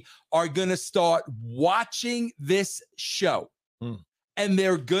company are going to start watching this show. And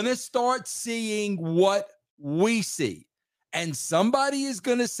they're going to start seeing what we see. And somebody is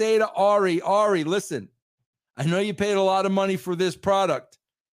going to say to Ari, listen, I know you paid a lot of money for this product.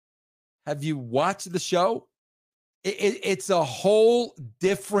 Have you watched the show? It's a whole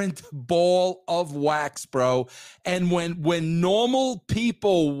different ball of wax, bro. And when normal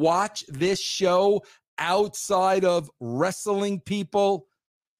people watch this show outside of wrestling people,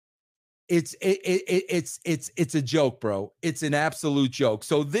 it's a joke, bro. It's an absolute joke.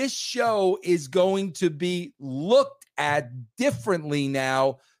 So this show is going to be looked at differently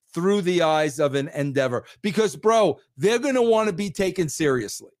now through the eyes of an Endeavor, because, bro, they're going to want to be taken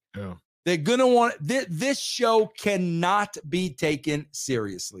seriously. Yeah. They're going to want this show cannot be taken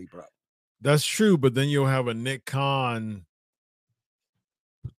seriously, bro. That's true, but then you'll have a Nick Khan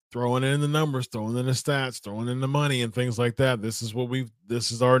throwing in the numbers, throwing in the stats, throwing in the money and things like that. This is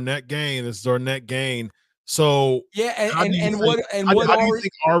our net gain. This is our net gain. So yeah, how do you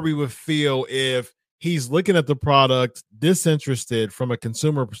think Ari would feel if he's looking at the product disinterested from a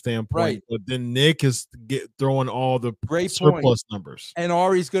consumer standpoint, right, but then Nick is throwing all the great surplus numbers? And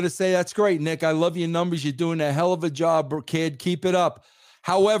Ari's going to say, that's great, Nick. I love your numbers. You're doing a hell of a job, kid. Keep it up.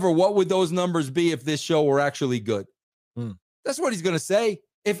 However, what would those numbers be if this show were actually good? That's what he's going to say.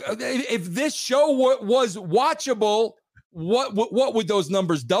 If this show was watchable, what would those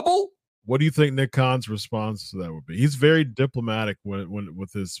numbers double? What do you think Nick Khan's response to that would be? He's very diplomatic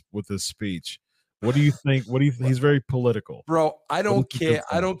with his speech. What do you think? He's very political. Bro, I don't care.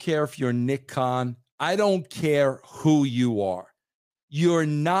 I don't care if you're Nick Khan. I don't care who you are. You're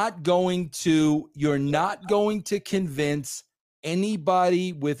not going to convince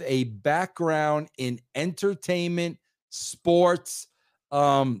anybody with a background in entertainment, sports,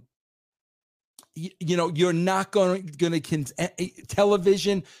 you're not going to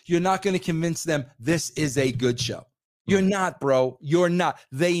television. You're not going to convince them this is a good show. You're not, bro. You're not.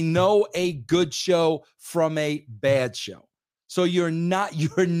 They know a good show from a bad show. So you're not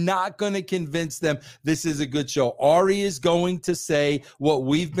going to convince them this is a good show. Ari is going to say what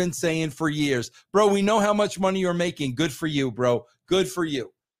we've been saying for years. Bro, we know how much money you're making. Good for you, bro. Good for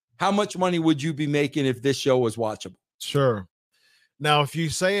you. How much money would you be making if this show was watchable? Sure. Now, if you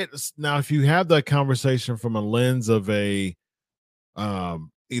have that conversation from a lens of a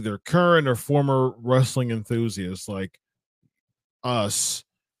either current or former wrestling enthusiast like us,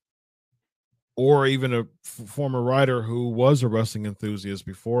 or even a former writer who was a wrestling enthusiast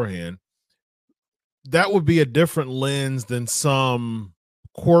beforehand, that would be a different lens than some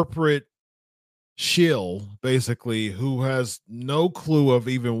corporate shill, basically, who has no clue of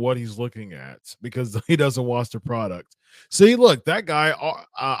even what he's looking at because he doesn't watch the product. See, look, that guy,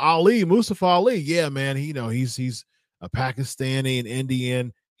 Mustafa Ali, yeah, man, he's a Pakistani and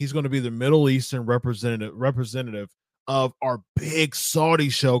Indian. He's going to be the Middle Eastern representative of our big Saudi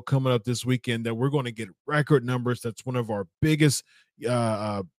show coming up this weekend that we're going to get record numbers. That's one of our biggest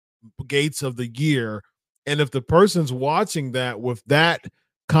gates of the year. And if the person's watching that with that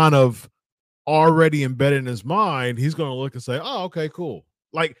kind of already embedded in his mind, he's going to look and say, oh, okay, cool.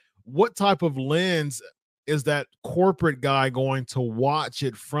 Like, what type of lens is that corporate guy going to watch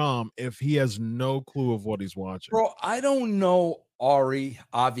it from if he has no clue of what he's watching? Bro, I don't know Ari.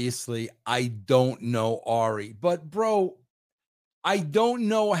 Obviously, I don't know Ari. But, bro, I don't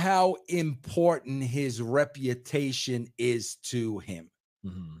know how important his reputation is to him.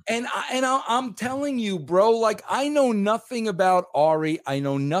 Mm-hmm. And I'm telling you, bro, like, I know nothing about Ari. I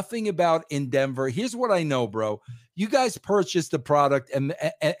know nothing about Endeavor. Here's what I know, bro. You guys purchased the product, and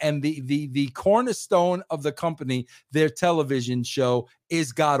the cornerstone of the company, their television show,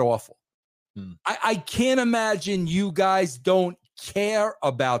 is god awful. I can't imagine you guys don't care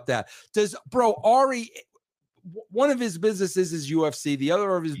about that. Ari, one of his businesses is UFC. The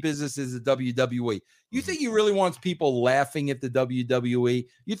other of his businesses is the WWE. You think he really wants people laughing at the WWE?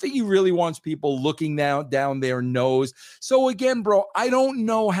 You think he really wants people looking down their nose? So again, bro, I don't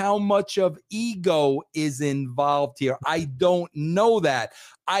know how much of ego is involved here. I don't know that.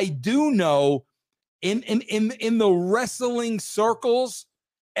 I do know in the wrestling circles,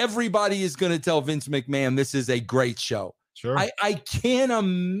 everybody is going to tell Vince McMahon this is a great show. Sure. I can't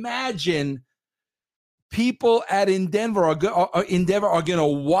imagine people at Endeavor are going to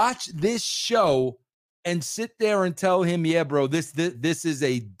watch this show and sit there and tell him, yeah, bro, this is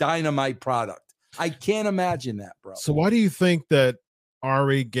a dynamite product. I can't imagine that, bro. So why do you think that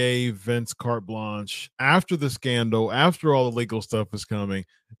Ari gave Vince carte blanche after the scandal, after all the legal stuff is coming,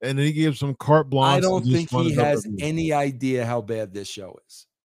 and he gives him carte blanche? I don't think he has any idea how bad this show is.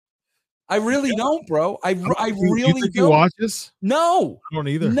 I really don't, bro. I really don't. You watch this? No, I don't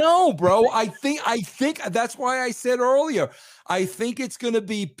either. No, bro. I think that's why I said earlier. I think it's going to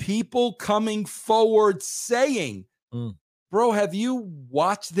be people coming forward saying bro, have you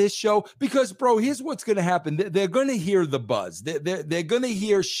watched this show? Because, bro, here's what's going to happen. They're going to hear the buzz. They're going to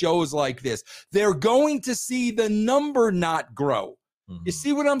hear shows like this. They're going to see the number not grow. Mm-hmm. You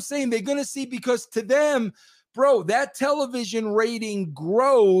see what I'm saying? They're going to see, because to them, bro, that television rating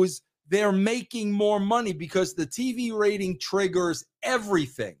grows. They're making more money because the TV rating triggers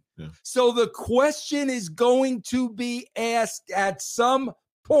everything. Yeah. So the question is going to be asked at some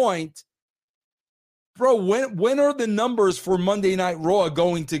point, bro, when are the numbers for Monday Night Raw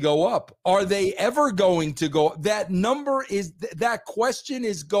going to go up? Are they ever going to go? That question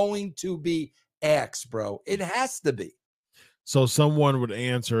is going to be asked, bro. It has to be. So someone would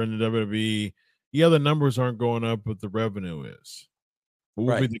answer in the WWE, yeah, the numbers aren't going up, but the revenue is.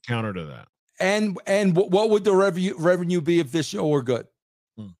 What would be the counter to that? And what would the revenue be if this show were good?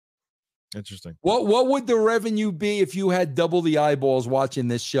 Interesting. What would the revenue be if you had double the eyeballs watching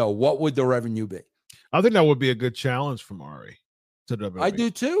this show? What would the revenue be? I think that would be a good challenge from Ari to WWE. I do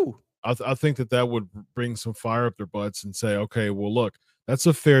too. I think that would bring some fire up their butts and say, okay, well, look, that's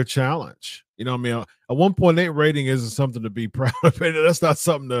a fair challenge. You know what I mean? A 1.8 rating isn't something to be proud of. That's not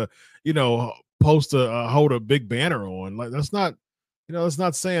something to, post hold a big banner on. Like, that's not, it's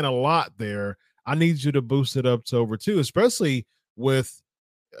not saying a lot there. I need you to boost it up to over 2, especially with,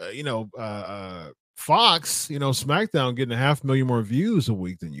 Fox, SmackDown getting 500,000 more views a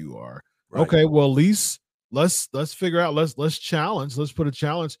week than you are. Right. Okay, well, at least let's figure out, let's challenge, let's put a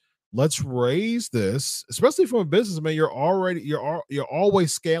challenge. Let's raise this, especially from a businessman. You're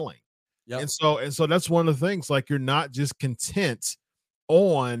always scaling. Yep. And so that's one of the things, like, you're not just content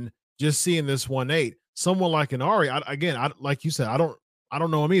on just seeing this 1.8. Someone like an Ari, I like you said, I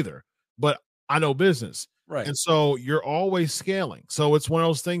don't know him either, but I know business. Right. And so you're always scaling. So it's one of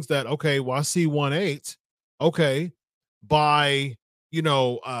those things that, okay, well, I see 1.8. Okay, by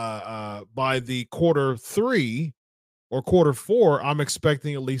the quarter 3 or quarter 4, I'm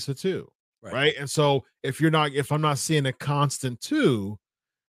expecting at least a 2. Right. And so if I'm not seeing a constant 2,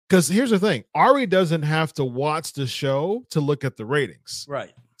 because here's the thing, Ari doesn't have to watch the show to look at the ratings.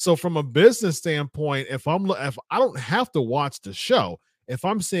 Right. So from a business standpoint, if I don't have to watch the show, if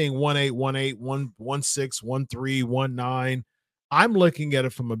I'm seeing 1.8, 1.8, 1.16, 1.3, 1.9, I'm looking at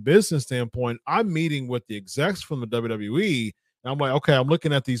it from a business standpoint. I'm meeting with the execs from the WWE, and I'm like, okay, I'm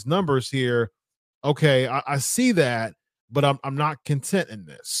looking at these numbers here. Okay, I see that, but I'm not content in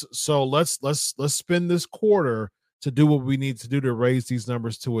this. So let's spend this quarter to do what we need to do to raise these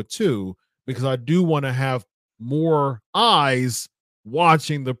numbers to a 2, because I do want to have more eyes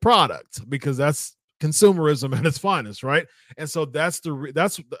watching the product, because that's consumerism at its finest, right? And so that's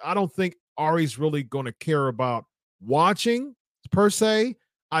I don't think Ari's really going to care about watching per se.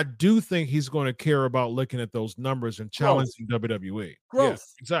 I do think he's going to care about looking at those numbers and challenging WWE.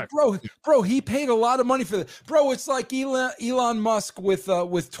 Growth. Yeah, exactly. Bro, he paid a lot of money for that. Bro, it's like Elon Musk with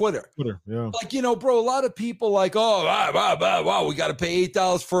Twitter. Yeah. Like, bro, a lot of people like, oh, wow, we got to pay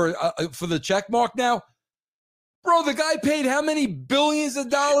 $8 for the check mark now. Bro, the guy paid how many billions of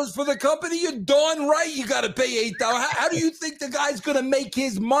dollars for the company? You're darn right you got to pay $8. How do you think the guy's going to make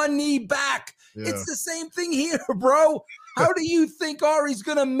his money back? Yeah. It's the same thing here, bro. How do you think Ari's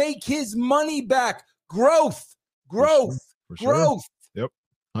going to make his money back? Growth. For sure. Yep,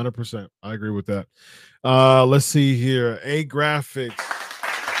 100%. I agree with that. Let's see here. A graphic,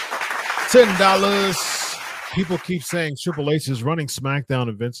 $10. People keep saying Triple H is running SmackDown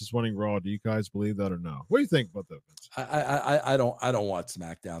and Vince is running Raw. Do you guys believe that or no? What do you think about that, Vince? I don't watch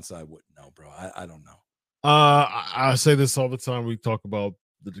SmackDown, so I wouldn't know, bro. I don't know. I say this all the time. We talk about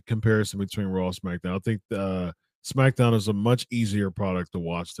the comparison between Raw and SmackDown. I think SmackDown is a much easier product to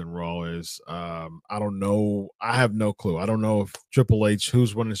watch than Raw is. I don't know. I have no clue. I don't know if Triple H,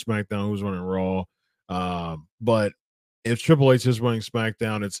 who's running SmackDown, who's running Raw. But if Triple H is running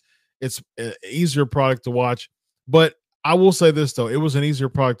SmackDown, it's an easier product to watch. But I will say this, though. It was an easier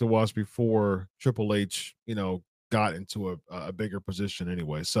product to watch before Triple H, got into a bigger position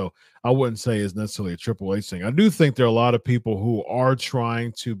anyway. So I wouldn't say it's necessarily a Triple H thing. I do think there are a lot of people who are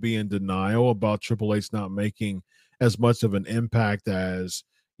trying to be in denial about Triple H not making as much of an impact as,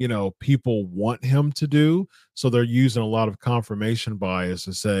 people want him to do. So they're using a lot of confirmation bias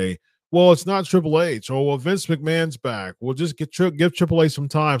to say, well, it's not Triple H. Or, well, Vince McMahon's back. We'll just give Triple H some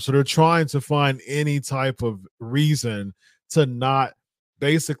time. So they're trying to find any type of reason to not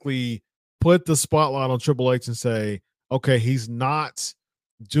basically put the spotlight on Triple H and say, okay, he's not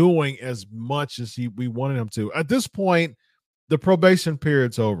doing as much as we wanted him to. At this point, the probation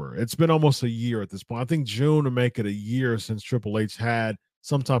period's over. It's been almost a year at this point. I think June will make it a year since Triple H had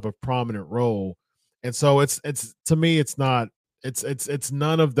some type of prominent role. And so it's to me, it's not. It's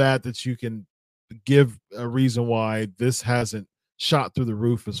none of that you can give a reason why this hasn't shot through the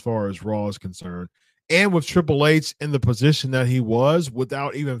roof as far as Raw is concerned. And with Triple H in the position that he was,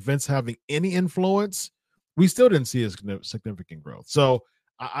 without even Vince having any influence, we still didn't see his significant growth. So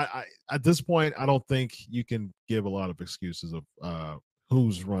I at this point, I don't think you can give a lot of excuses of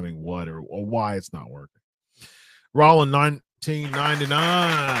who's running what or why it's not working. Rollin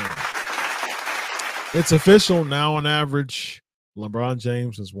 1999. It's official now. On average, LeBron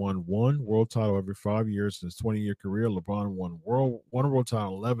James has won one world title every 5 years in his 20-year career. LeBron won one world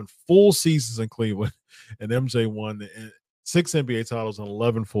title, 11 full seasons in Cleveland, and MJ won 6 NBA titles and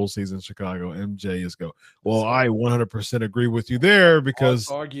 11 full seasons in Chicago. MJ is go. Well, I 100% agree with you there because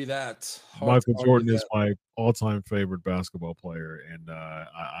hard to argue that. Michael Jordan is my all-time favorite basketball player, and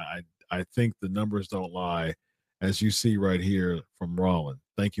I think the numbers don't lie, as you see right here from Rollin.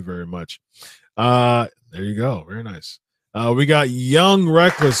 Thank you very much. There you go. Very nice. We got Young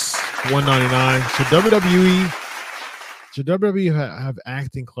Reckless 199. Should WWE have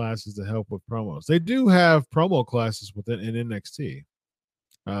acting classes to help with promos? They do have promo classes within NXT.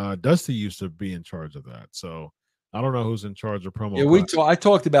 Dusty used to be in charge of that, so I don't know who's in charge of promo. Yeah, I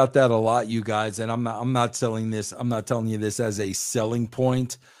talked about that a lot, you guys, and I'm not selling this. I'm not telling you this as a selling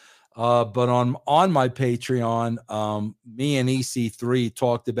point. But on my Patreon, me and EC3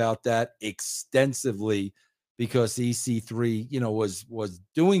 talked about that extensively because EC3, was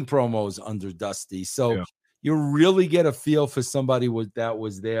doing promos under Dusty. So you really get a feel for somebody that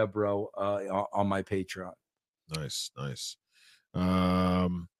was there, bro, on my Patreon. Nice.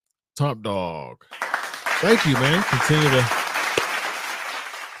 Top Dog. Thank you, man. Continue to.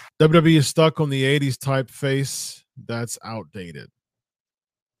 WWE is stuck on the 80s typeface. That's outdated.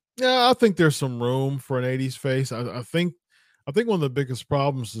 Yeah, I think there's some room for an 80s face. I think one of the biggest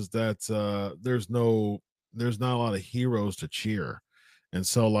problems is that there's not a lot of heroes to cheer. And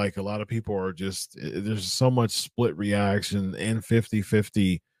so like a lot of people are just there's so much split reaction and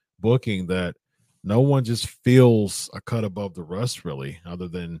 50-50 booking that no one just feels a cut above the rest really, other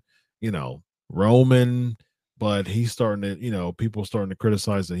than, Roman, but he's starting to, people starting to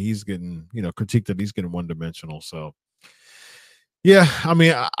criticize that he's getting, critique that he's getting one-dimensional. So yeah, I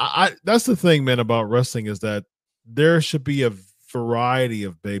mean, I that's the thing, man, about wrestling is that there should be a variety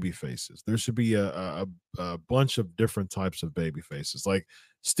of baby faces. There should be a bunch of different types of baby faces. Like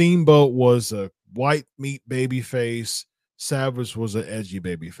Steamboat was a white meat baby face. Savage was an edgy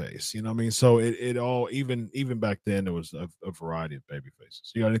baby face. You know what I mean? So it all, even back then, there was a variety of baby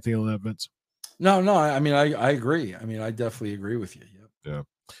faces. You got anything on that, Vince? No. I mean, I agree. I mean, I definitely agree with you. Yep. Yeah.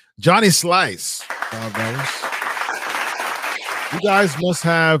 Johnny Slice, $5. You guys must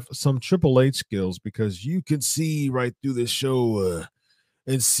have some Triple H skills because you can see right through the show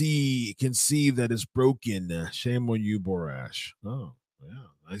and can see that it's broken. Shame on you, Borash. Oh, yeah,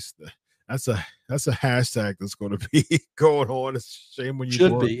 nice. That's a hashtag that's going to be going on. It's shame on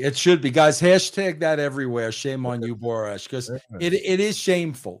you. It should be, guys. Hashtag that everywhere. Shame on you, Borash, because it is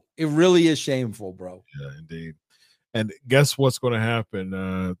shameful. It really is shameful, bro. Yeah, indeed. And guess what's going to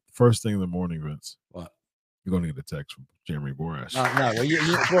happen first thing in the morning, Vince? What? You're going to get a text from Jeremy Borash. No. Well, you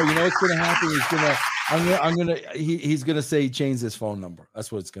know what's going to happen? He's going to say he changed his phone number.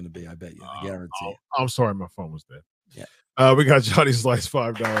 That's what it's going to be. I bet you. I guarantee. I'm sorry, my phone was dead. Yeah. We got Johnny Slice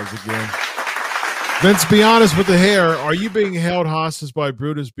 $5 again. Vince, be honest with the hair. Are you being held hostage by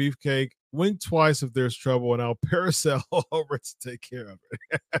Brutus Beefcake? Wink twice if there's trouble, and I'll parasell over to take care of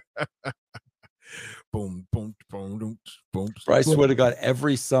it. Boom, boom, boom, boom, boom. I swear to God,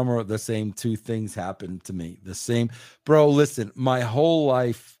 every summer the same two things happen to me. The same, bro. Listen, my whole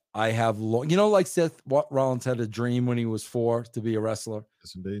life I have like Seth Rollins had a dream when he was 4 to be a wrestler.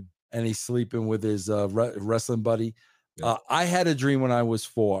 Yes, indeed. And he's sleeping with his wrestling buddy. Yeah. I had a dream when I was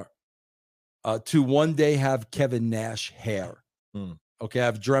 4 to one day have Kevin Nash hair. Okay,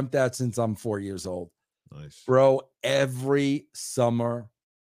 I've dreamt that since I'm 4 years old. Nice, bro. Every summer,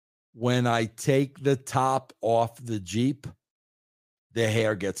 when I take the top off the Jeep, the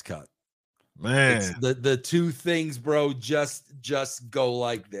hair gets cut. Man, it's the two things, bro, just go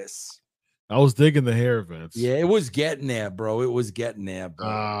like this. I was digging the hair, Vince. Yeah, it was getting there, bro. It was getting there, bro.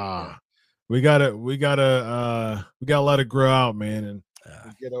 Yeah. We gotta let it grow out, man, and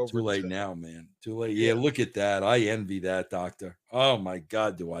get over. Too late now, man. Too late. Yeah, look at that. I envy that, doctor. Oh my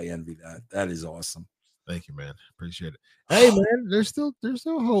God, do I envy that? That is awesome. Thank you, man. Appreciate it. Hey, man, there's still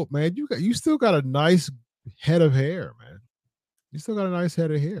hope, man. You still got a nice head of hair, man. You still got a nice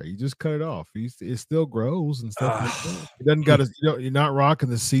head of hair. You just cut it off. It still grows and stuff like that. It doesn't got to, you're not rocking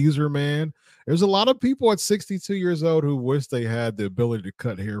the Caesar, man. There's a lot of people at 62 years old who wish they had the ability to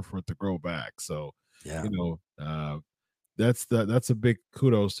cut hair for it to grow back. So, yeah, that's a big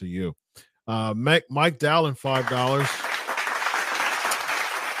kudos to you. Mike Dowling, $5.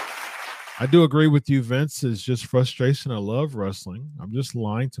 I do agree with you, Vince. It's just frustration. I love wrestling. I'm just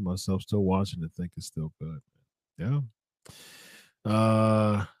lying to myself, still watching it, think it's still good. Yeah.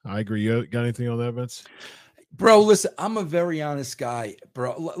 I agree. You got anything on that, Vince? Bro, listen, I'm a very honest guy,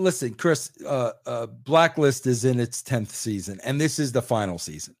 bro. Listen, Chris, Blacklist is in its 10th season, and this is the final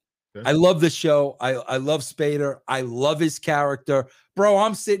season. Okay. I love the show. I love Spader. I love his character. Bro,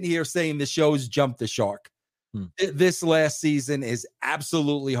 I'm sitting here saying the show's jumped the shark. This last season is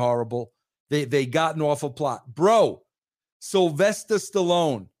absolutely horrible. They got an awful plot. Bro, Sylvester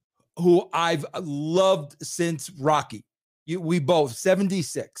Stallone, who I've loved since Rocky. We both,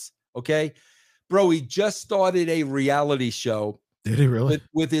 76, okay? Bro, he just started a reality show. Did he really?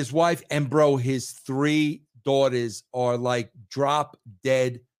 With his wife. And, bro, his 3 daughters are like drop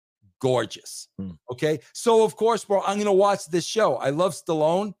dead gorgeous. Okay? So, of course, bro, I'm going to watch this show. I love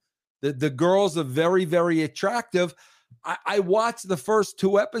Stallone. The girls are very, very attractive. I watched the first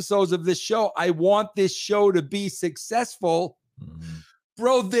 2 episodes of this show. I want this show to be successful.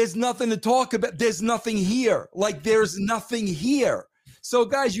 Bro, there's nothing to talk about. There's nothing here. Like, there's nothing here. So,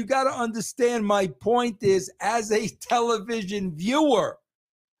 guys, you got to understand my point is, as a television viewer,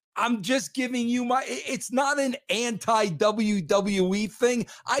 I'm just giving you it's not an anti-WWE thing.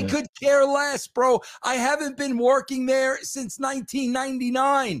 I could care less, bro. I haven't been working there since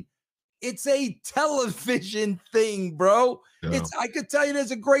 1999. It's a television thing, bro. Yeah. I could tell you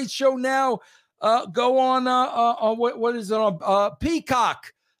there's a great show now. Go on, what is it on?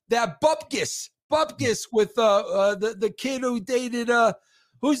 Peacock. That Bupkis with the kid who dated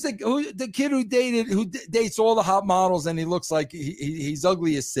who's the kid who dates all the hot models, and he looks like he's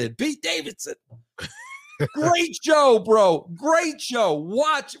ugly as Sid. Pete Davidson. Great show, bro. Great show.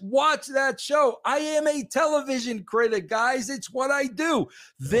 Watch that show. I am a television critic, guys. It's what I do.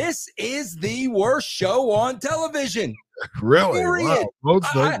 This is the worst show on television. Really? Period.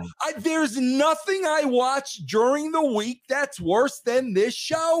 Wow. There's nothing I watch during the week that's worse than this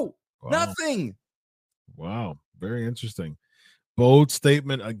show. Wow. Nothing. Wow. Very interesting. Bold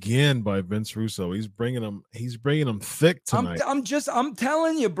statement again by Vince Russo. He's bringing them thick tonight. I'm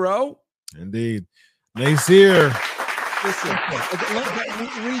telling you, bro. Indeed. Nacier. Listen,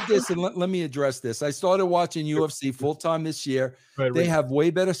 read this and let me address this. I started watching UFC full-time this year. They have way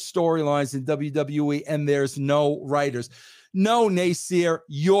better storylines than WWE, and there's no writers. No, Nacier,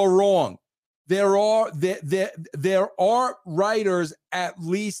 you're wrong. There are writers at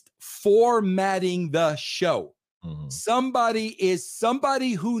least formatting the show.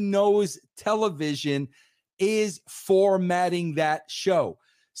 Somebody who knows television is formatting that show.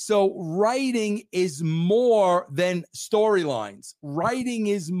 So writing is more than storylines. Writing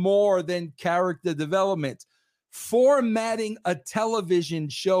is more than character development. Formatting a television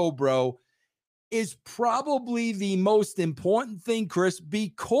show, bro, is probably the most important thing, Chris,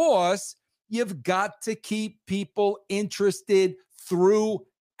 because you've got to keep people interested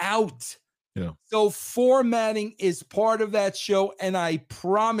throughout. Yeah. So formatting is part of that show, and I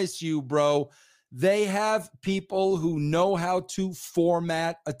promise you, bro, they have people who know how to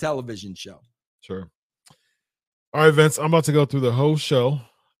format a television show. Sure. All right, Vince, I'm about to go through the whole show.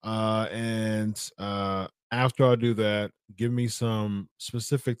 And after I do that, give me some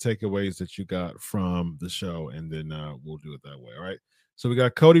specific takeaways that you got from the show, and then we'll do it that way. All right. So we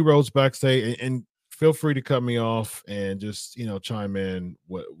got Cody Rhodes backstage, and feel free to cut me off and just, chime in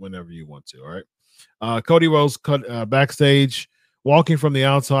whenever you want to. All right. Cody Rhodes backstage. Walking from the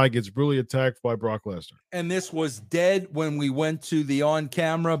outside, gets brutally attacked by Brock Lesnar. And this was dead when we went to the on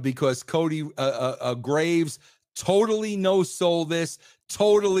camera because Cody Graves totally no-sold this,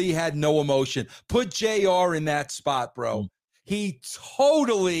 totally had no emotion. Put JR in that spot, bro. He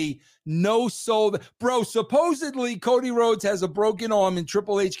totally no-sold. Bro, supposedly Cody Rhodes has a broken arm, and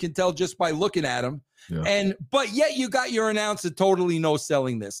Triple H can tell just by looking at him. Yeah. But yet you got your announcer totally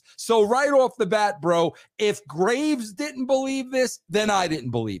no-selling this. So right off the bat, bro, if Graves didn't believe this, then I didn't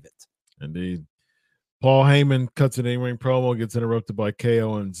believe it. Indeed. Paul Heyman cuts an in-ring promo, gets interrupted by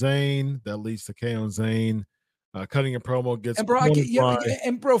KO and Zayn. That leads to KO and Zayn cutting a promo. Gets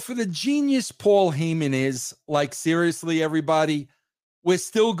bro, for the genius Paul Heyman is, like, seriously, everybody, we're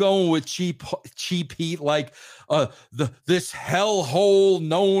still going with cheap heat, like this hellhole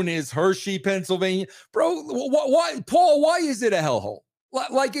known as Hershey, Pennsylvania. Bro, why, Paul, why is it a hellhole?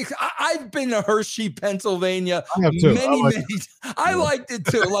 Like, I've been to Hershey, Pennsylvania many. I liked it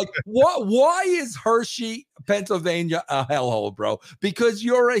too. Like, why is Hershey, Pennsylvania a hellhole, bro? Because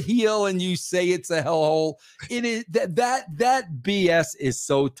you're a heel and you say it's a hellhole. It is that BS is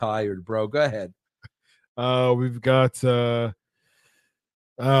so tired, bro. Go ahead. We've got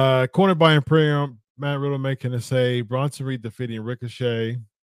Cornered by Imperium, Matt Riddle making a say. Bronson Reed defeating Ricochet.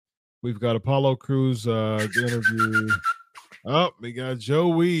 We've got Apollo Crews interview. Oh, we got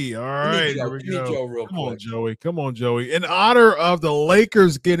Joey. All right, here we go. Joe real Come quick. on, Joey. Come on, Joey. In honor of the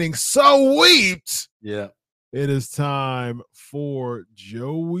Lakers getting swept, yeah, it is time for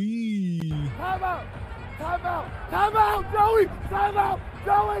Joey. Time out! Time out! Time out, Joey! Time out,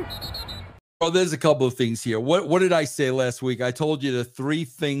 Joey! Well, there's a couple of things here. What did I say last week? I told you the three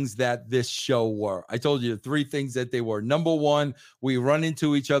things that this show were. I told you the three things that they were. Number one, we run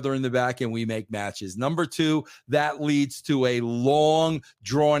into each other in the back and we make matches. Number two, that leads to a long,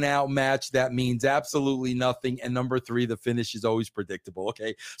 drawn-out match that means absolutely nothing. And number three, the finish is always predictable,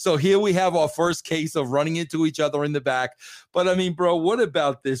 okay? So here we have our first case of running into each other in the back. But, I mean, bro, what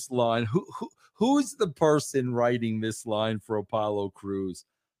about this line? Who's the person writing this line for Apollo Crews?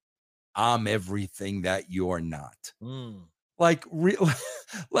 I'm everything that you're not. Like really,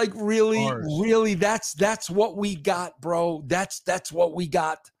 that's what we got, bro. That's what we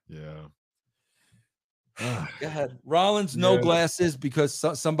got. Yeah. Go ahead. Rollins, no glasses because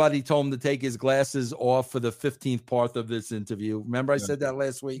somebody told him to take his glasses off for the 15th part of this interview. Remember I said that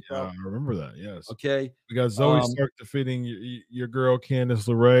last week, bro? I remember that, yes. Okay. We got Zoe Stark defeating your girl, Candice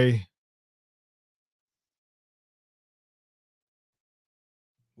LeRae.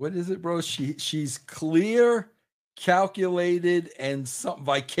 What is it, bro? She's clear, calculated, and something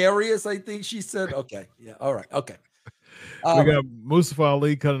vicarious, I think she said. Okay. Yeah. All right. Okay. We got Mustafa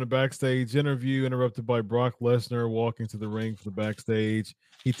Ali cutting the backstage interview, interrupted by Brock Lesnar walking to the ring for the backstage.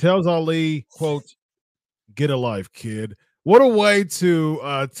 He tells Ali, quote, "Get a life, kid." What a way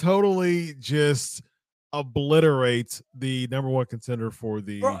to totally just obliterate the number one contender for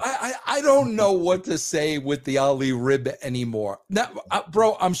the. Bro, I don't know what to say with the Ali rib anymore. Now,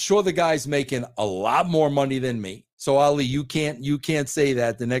 bro, I'm sure the guy's making a lot more money than me. So Ali, you can't say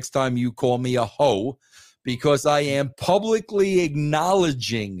that the next time you call me a hoe, because I am publicly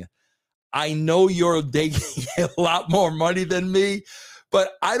acknowledging I know you're taking a lot more money than me.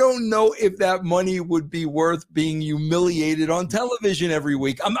 But I don't know if that money would be worth being humiliated on television every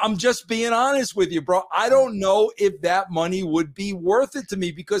week. I'm just being honest with you, bro. I don't know if that money would be worth it to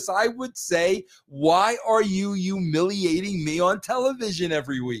me, because I would say, why are you humiliating me on television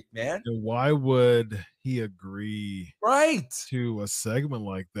every week, man? And why would he agree to a segment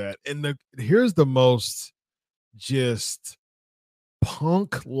like that? And here's the most just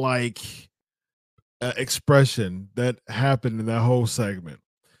punk-like expression that happened in that whole segment.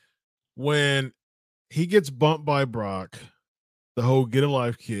 When he gets bumped by Brock, the whole "get a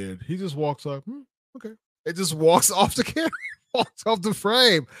life, kid," he just walks up, okay. It just walks off the camera, walks off the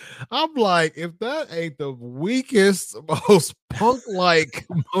frame. I'm like, if that ain't the weakest, most punk-like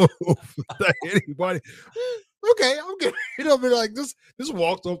move that anybody, okay, I'm getting, be like, this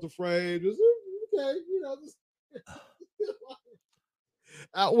walked off the frame, just okay,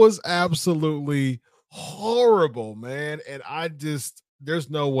 that was absolutely horrible, man. And there's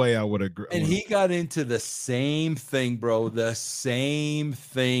no way I would agree. And he got into the same thing, bro. The same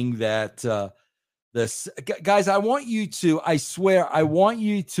thing that guys, I want you to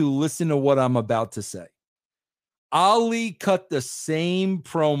listen to what I'm about to say. Ali cut the same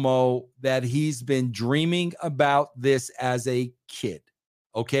promo that he's been dreaming about this as a kid.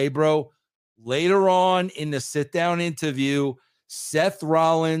 Okay, bro? Later on in the sit-down interview, Seth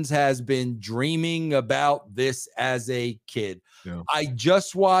Rollins has been dreaming about this as a kid. Yeah. I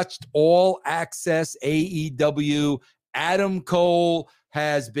just watched All Access AEW. Adam Cole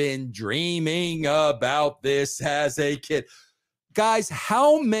has been dreaming about this as a kid. Guys,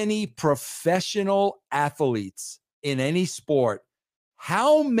 how many professional athletes in any sport,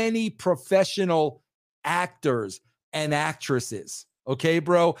 how many professional actors and actresses, okay,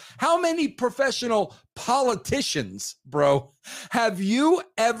 bro? How many professional politicians, bro, have you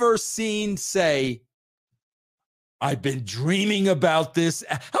ever seen say, I've been dreaming about this?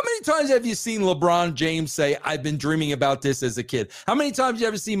 How many times have you seen LeBron James say, I've been dreaming about this as a kid? How many times have you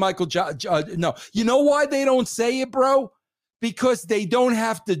ever seen Michael No. You know why they don't say it, bro? Because they don't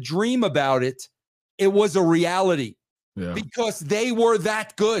have to dream about it. It was a reality. Yeah. Because they were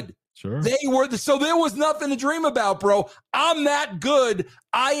that good. Sure. So there was nothing to dream about, bro. I'm that good.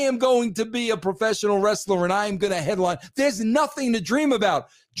 I am going to be a professional wrestler and I am going to headline. There's nothing to dream about.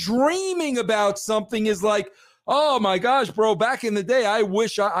 Dreaming about something is like, oh my gosh, bro, back in the day, I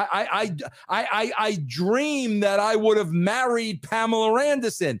wish I dreamed that I would have married Pamela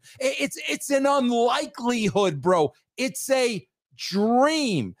Anderson. It's an unlikelihood, bro. It's a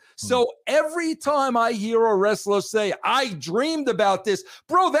dream. So every time I hear a wrestler say, I dreamed about this,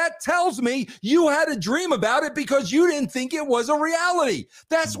 bro, that tells me you had a dream about it because you didn't think it was a reality.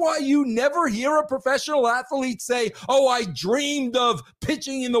 That's why you never hear a professional athlete say, oh, I dreamed of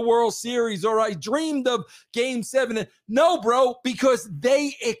pitching in the World Series, or I dreamed of Game 7. No, bro, because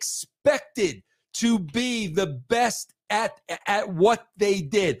they expected to be the best at what they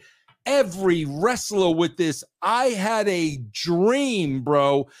did. Every wrestler with this, I had a dream,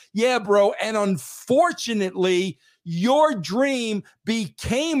 bro. Yeah, bro. And unfortunately, your dream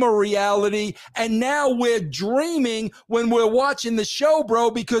became a reality. And now we're dreaming when we're watching the show,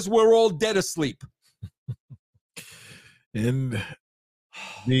 bro, because we're all dead asleep. Indeed.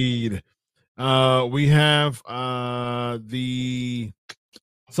 We have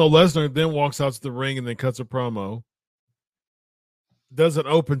so Lesnar then walks out to the ring and then cuts a promo. Does an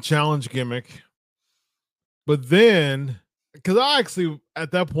open challenge gimmick. But then, because I actually,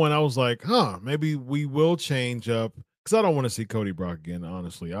 at that point, I was like, maybe we will change up. Because I don't want to see Cody Brock again,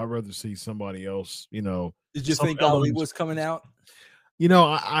 honestly. I'd rather see somebody else, Did you think Ali was coming out?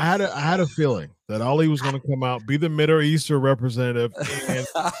 I had a feeling that Ali was going to come out, be the Middle Eastern representative,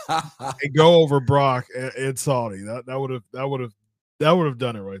 and go over Brock and Saudi. That would have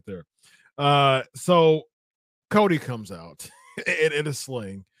done it right there. So Cody comes out in a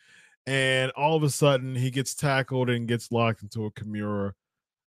sling, and all of a sudden he gets tackled and gets locked into a Kimura,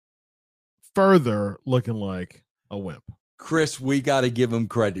 further looking like a wimp. Chris, we got to give him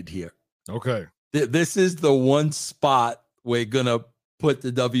credit here. Okay. This is the one spot we're going to put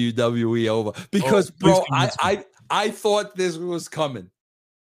the WWE over because, bro, I thought this was coming.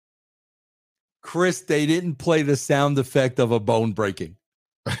 Chris, they didn't play the sound effect of a bone breaking.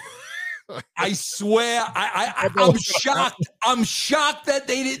 I swear, I'm shocked. I'm shocked that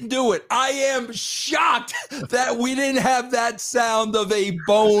they didn't do it. I am shocked that we didn't have that sound of a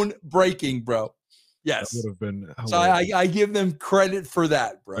bone breaking, bro. Yes. That would have been hilarious. So I give them credit for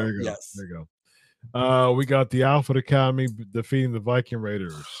that, bro. There you go. Yes. There you go. We got the Alpha Academy defeating the Viking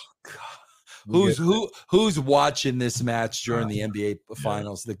Raiders. Who's watching this match during the NBA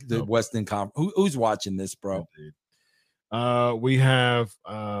Finals, the Western Conference? Who's watching this, bro? We have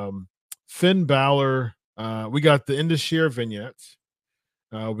Finn Balor. We got the Indus Sher vignette.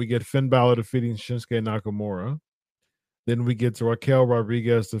 We get Finn Balor defeating Shinsuke Nakamura. Then we get to Raquel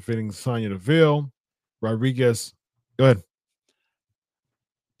Rodriguez defeating Sonya Deville. Rodriguez, go ahead.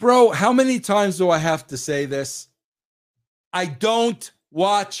 Bro, how many times do I have to say this? I don't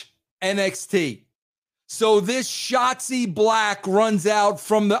watch NXT. So this Shotzi Black runs out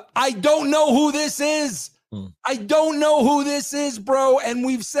from I don't know who this is. I don't know who this is, bro. And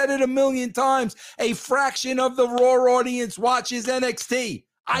we've said it a million times. A fraction of the Raw audience watches NXT.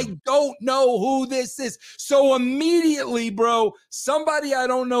 I don't know who this is. So immediately, bro, somebody I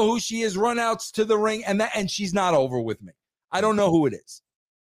don't know who she is run out to the ring, and she's not over with me. I don't know who it is.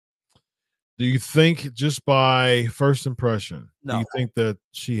 Do you think just by first impression, no. Do you think that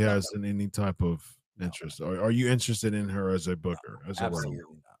she has any type of interest? Or are you interested in her as a booker? Absolutely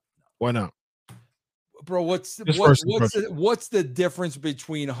not. Why not? Bro, what's the difference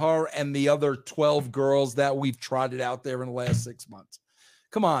between her and the other 12 girls that we've trotted out there in the last 6 months?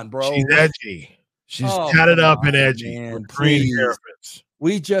 Come on, bro. She's edgy. She's tatted up and edgy. Man,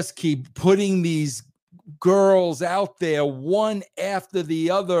 we just keep putting these girls out there one after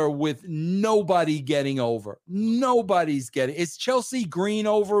the other with nobody getting over. Nobody's getting. Is Chelsea Green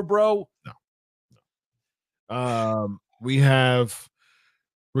over, bro? No. We have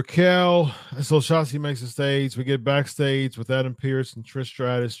Raquel. So Shotzi makes a stage. We get backstage with Adam Pearce and Trish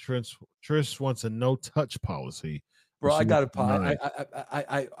Stratus. Trish wants a no-touch policy. Bro, I got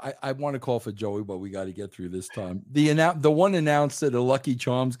I want to call for Joey, but we got to get through this time. The one announcer, the Lucky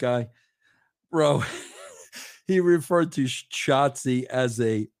Charms guy, bro, he referred to Shotzi as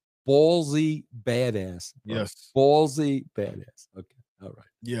a ballsy badass. Bro. Yes. Ballsy badass. Okay. All right.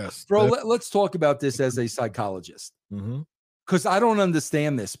 Yes. Bro, let's talk about this as a psychologist. Because I don't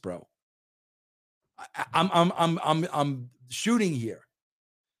understand this, bro. I'm shooting here.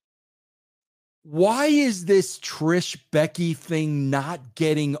 Why is this Trish Becky thing not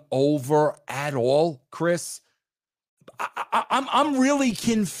getting over at all, Chris? I'm really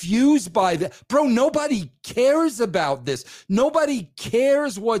confused by that. Bro, nobody cares about this. Nobody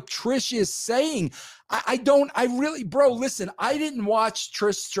cares what Trish is saying. Bro, listen, I didn't watch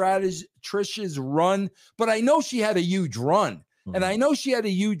Trish's run, but I know she had a huge run. And I know she had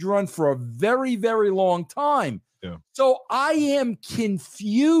a huge run for a very, very long time. Yeah. So I am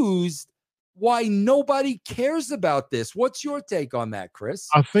confused why nobody cares about this. What's your take on that, Chris?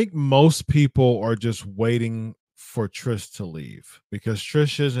 I think most people are just waiting for Trish to leave because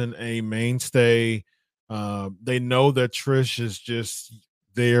Trish isn't a mainstay. They know that Trish is just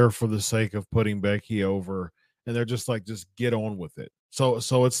there for the sake of putting Becky over, and they're just like, just get on with it.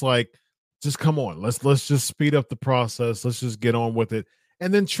 So it's like, just come on, let's just speed up the process. Let's just get on with it.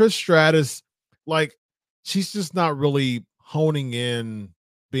 And then Trish Stratus, like, she's just not really honing in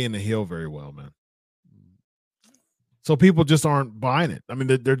being a heel very well, man. So people just aren't buying it. I mean,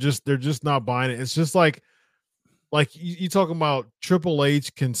 they're just not buying it. It's just like you talking about Triple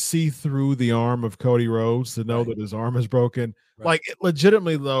H can see through the arm of Cody Rhodes to know that his arm is broken. Right. Like,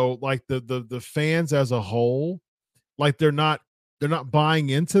 legitimately though, like the fans as a whole, like they're not buying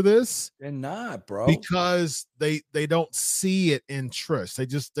into this. They're not, bro, because they don't see it in Trish.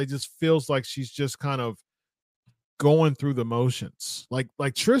 They just feels like she's just kind of going through the motions. Like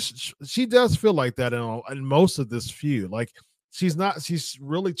Trish, she does feel like that in most of this feud. Like she's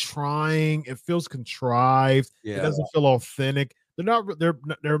really trying. It feels contrived. Yeah. It doesn't feel authentic.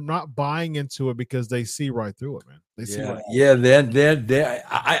 They're not buying into it because they see right through it, man. They see right through it. They're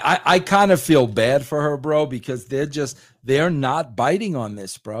I kind of feel bad for her, bro, because they're not biting on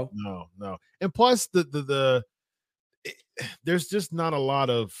this, bro. No. And plus there's just not a lot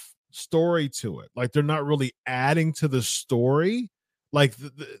of story to it. Like, they're not really adding to the story. Like,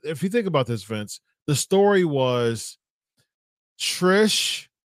 if you think about this, Vince, the story was Trish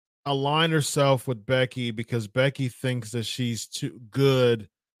aligned herself with Becky because Becky thinks that she's too good,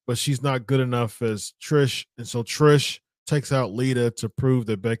 but she's not good enough as Trish. And so Trish takes out Lita to prove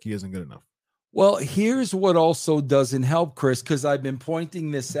that Becky isn't good enough. Well, here's what also doesn't help, Chris, because I've been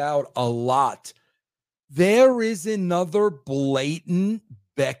pointing this out a lot. There is another blatant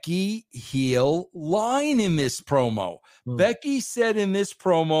Becky heel line in this promo. Becky said in this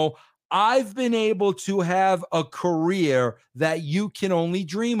promo, I've been able to have a career that you can only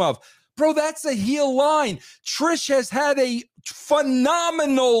dream of. Bro, that's a heel line. Trish has had a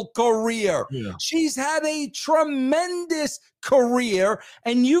phenomenal career. Yeah. She's had a tremendous career.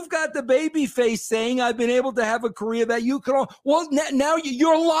 And you've got the babyface saying, I've been able to have a career that you can. Well, now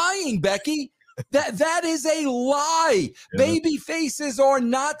you're lying, Becky. That is a lie. Yeah. Baby faces are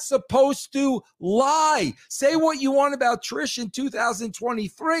not supposed to lie. Say what you want about Trish in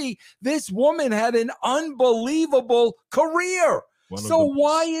 2023. This woman had an unbelievable career.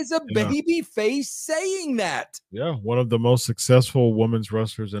 Why is a baby face saying that? Yeah, one of the most successful women's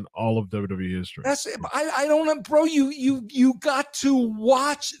wrestlers in all of WWE history. I don't know, bro. You got to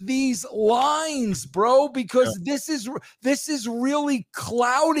watch these lines, bro, because this is really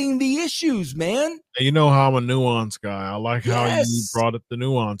clouding the issues, man. You know how I'm a nuance guy. I like how you brought up the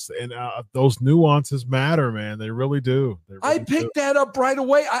nuance, and those nuances matter, man. They really do. I picked that up right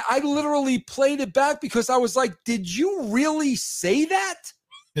away. I literally played it back because I was like, "Did you really say that?"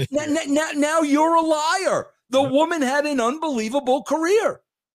 now you're a liar. The woman had an unbelievable career.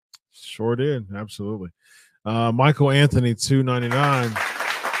 Sure did. Absolutely. Michael Anthony, $2.99.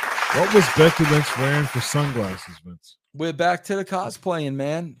 What was Becky Lynch wearing for sunglasses, Vince? We're back to the cosplaying,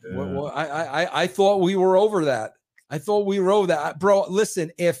 man. Yeah. I thought we were over that. I thought we were over that. Bro, listen,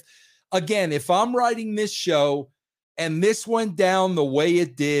 if I'm writing this show and this went down the way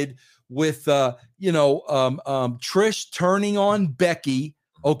it did with Trish turning on Becky,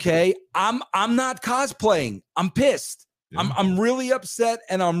 okay, I'm not cosplaying. I'm pissed. Yeah. I'm really upset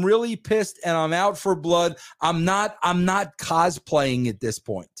and I'm really pissed and I'm out for blood. I'm not cosplaying at this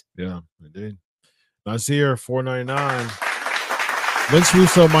point. Yeah, indeed. Nasir, $4.99. Vince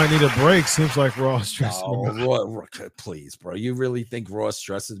Russo might need a break. Seems like Raw stresses me. Please, bro. You really think Raw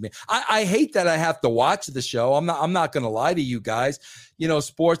stresses me? I hate that I have to watch the show. I'm not going to lie to you guys.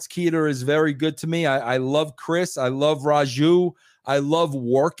 Sports Keeter is very good to me. I love Chris. I love Raju. I love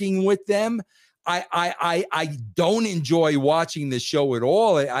working with them. I don't enjoy watching the show at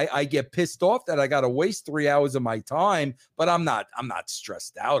all. I get pissed off that I got to waste 3 hours of my time, but I'm not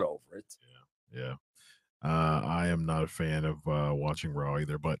stressed out over it. Yeah. I am not a fan of watching Raw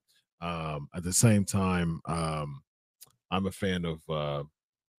either, but at the same time, I'm a fan of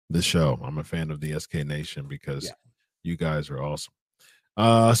the show. I'm a fan of the SK Nation because you guys are awesome.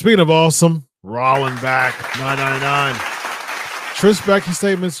 Speaking of awesome, Rollin back, $9.99. Trish Becky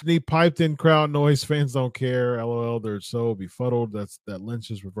statements need piped in crowd noise. Fans don't care. LOL, they're so befuddled. That Lynch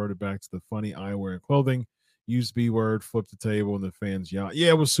has reverted back to the funny eyewear and clothing. Use B word, flip the table, and the fans yawn. Yeah,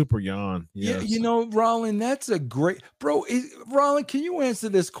 it was super yawn. Yes. Yeah, Rollin, that's a great bro. Rollin, can you answer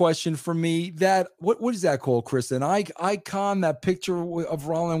this question for me? That what is that called, Chris? An icon? That picture of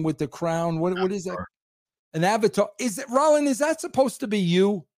Rollin with the crown? What is that? An avatar? Is it Rollin? Is that supposed to be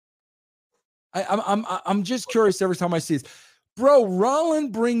you? I'm just curious every time I see this, bro.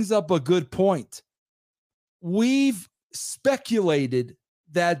 Rollin brings up a good point. we've speculated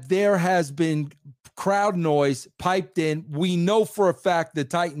that there has been crowd noise piped in. We know for a fact the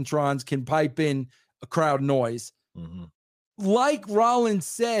Titantrons can pipe in a crowd noise. Mm-hmm. Like Rollins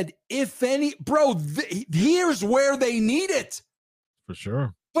said, if any, bro, here's where they need it. For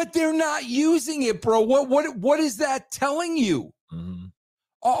sure. But they're not using it, bro. What is that telling you? Mm-hmm.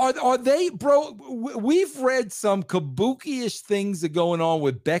 Are they, bro? We've read some kabuki-ish things that are going on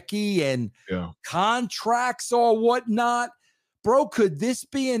with Becky and contracts or whatnot. Bro, could this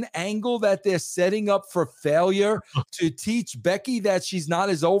be an angle that they're setting up for failure to teach Becky that she's not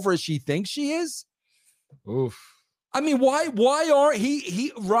as over as she thinks she is? Oof. I mean, why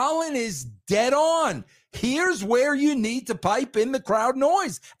aren't Rollins is dead on. Here's where you need to pipe in the crowd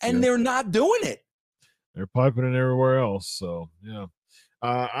noise, and they're not doing it. They're piping in everywhere else. So, yeah.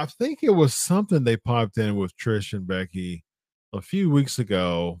 I think it was something they piped in with Trish and Becky a few weeks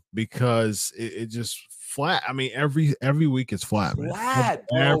ago because it just flat. I mean, every week it's flat. Flat,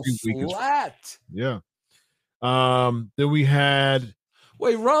 man. bro. Every week Flat. Yeah. Then we had.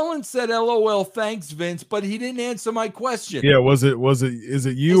 Wait, Rollins said, "LOL, thanks, Vince," but he didn't answer my question. Yeah, is it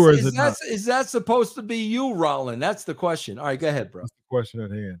you or is it not? Is that supposed to be you, Rollins? That's the question. All right, go ahead, bro. That's the question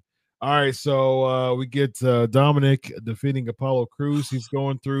at hand. All right, so we get Dominic defeating Apollo Crews. He's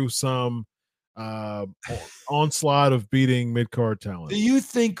going through some onslaught of beating mid-card talent. Do you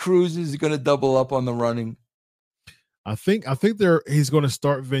think Crews is going to double up on the running? I think he's going to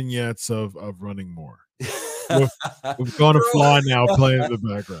start vignettes of running more. We've gone to fly now playing in the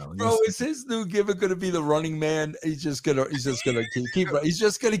background. Bro, is his new gimmick going to be the running man? He's just gonna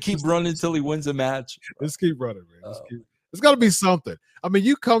keep running until he wins a match. Let's keep running, man. It's got to be something. I mean,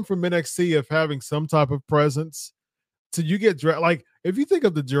 you come from NXT of having some type of presence, so you get like if you think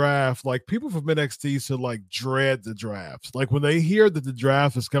of the draft, like people from NXT should like dread the drafts. Like when they hear that the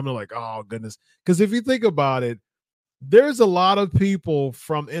draft is coming, like oh goodness, because if you think about it, there's a lot of people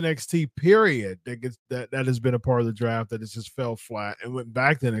from NXT period that has been a part of the draft that has just fell flat and went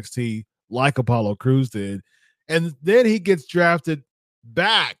back to NXT like Apollo Crews did, and then he gets drafted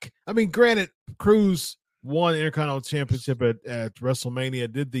back. I mean, granted, Crews won the Intercontinental Championship at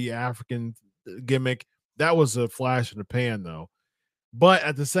WrestleMania, did the African gimmick. That was a flash in the pan, though. But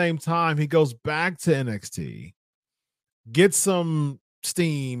at the same time, he goes back to NXT, gets some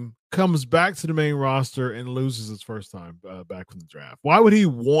steam, comes back to the main roster, and loses his first time back from the draft. Why would he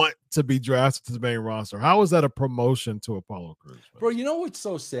want to be drafted to the main roster? How is that a promotion to Apollo Crews? Bro, you know what's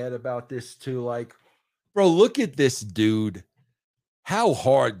so sad about this, too? Like, bro, look at this dude. How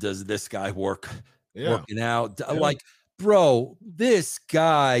hard does this guy work? Working out like, bro, this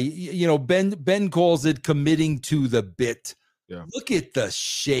guy, you know, Ben calls it committing to the bit. Look at the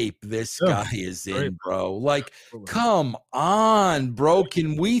shape this guy is in, bro. Like, come on, bro.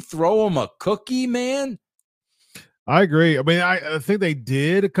 Can we throw him a cookie, man? I agree. I mean, I think they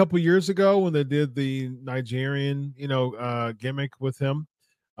did a couple years ago when they did the Nigerian, gimmick with him.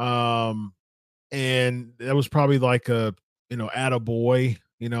 And that was probably like a, attaboy,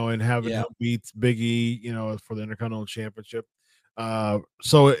 and having him beat Big E, for the Intercontinental Championship.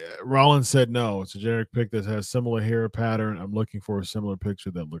 So Rollins said no. It's a generic pic that has similar hair pattern. I'm looking for a similar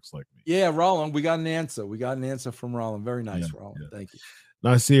picture that looks like me. Yeah, Rollins, we got an answer. We got an answer from Rollins. Very nice, Rollins. Thank you.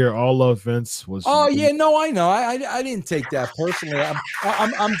 Nice here. All love Vince was. Oh yeah, no, I know. I didn't take that personally.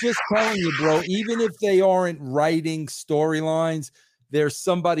 I'm just telling you, bro. Even if they aren't writing storylines, there's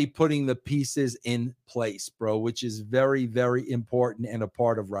somebody putting the pieces in place, bro, which is very, very important and a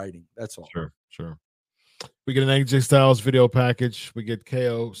part of writing. That's all. Sure. We get an AJ Styles video package. We get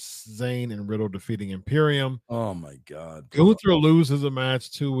KO, Zayn, and Riddle defeating Imperium. Oh my God! Gunther loses a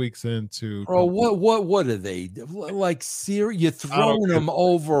match 2 weeks into. Bro, what are they like? You're throwing them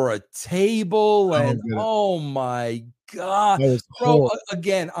over a table, and oh my God, bro!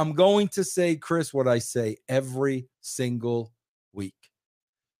 Again, I'm going to say, Chris, what I say every single week.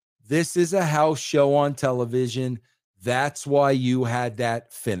 This is a house show on television. That's why you had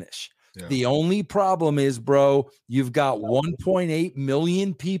that finish. Yeah. The only problem is, bro, you've got 1.8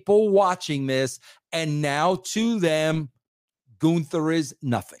 million people watching this, and now to them, Gunther is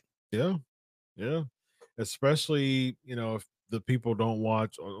nothing. Yeah. Especially, if the people don't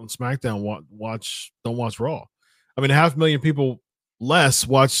watch on SmackDown, don't watch Raw. I mean, 500,000 people less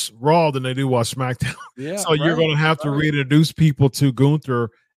watch Raw than they do watch SmackDown. Yeah, so you're going to have to reintroduce people to Gunther,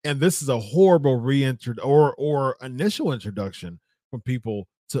 and this is a horrible or initial introduction from people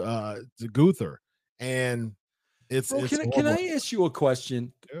to Gunther, and it's. Bro, can I ask you a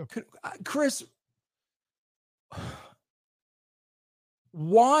question, Chris?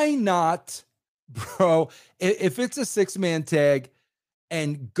 Why not, bro? If it's a 6-man tag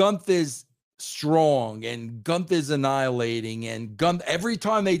and Gunther's strong and Gunther's annihilating, and every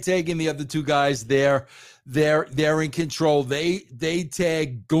time they tag in the other two guys, they're in control. They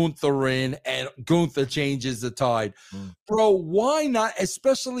tag Gunther in, and Gunther changes the tide. Bro, why not?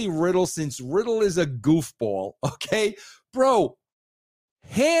 Especially Riddle, since Riddle is a goofball. Okay, bro,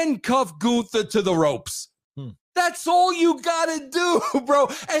 handcuff Gunther to the ropes. That's all you gotta do, bro.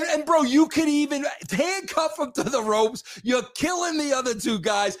 And bro, you could even handcuff him to the ropes. You're killing the other two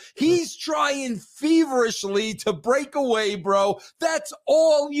guys. He's trying feverishly to break away, bro. That's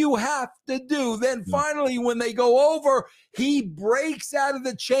all you have to do. Then finally, when they go over, he breaks out of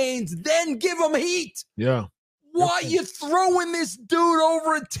the chains. Then give him heat. Yeah. Why you throwing this dude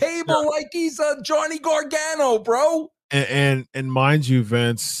over a table like he's a Johnny Gargano, bro? And mind you,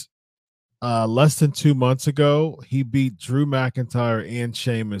 Vince, less than 2 months ago, he beat Drew McIntyre and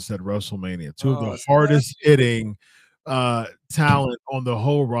Sheamus at WrestleMania. Two of the hardest hitting talent on the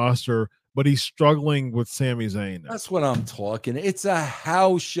whole roster, but he's struggling with Sami Zayn. That's what I'm talking. It's a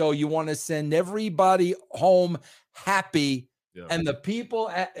house show. You want to send everybody home happy, and the people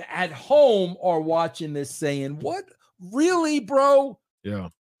at home are watching this saying, what? Really, bro? Yeah.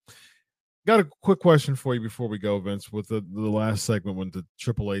 Got a quick question for you before we go, Vince, with the last segment with the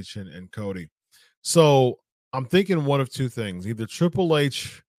Triple H and Cody. So I'm thinking one of two things. Either Triple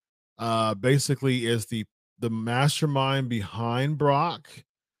H basically is the mastermind behind Brock,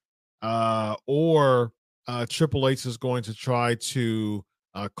 or Triple H is going to try to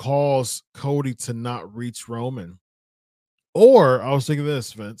cause Cody to not reach Roman. Or I was thinking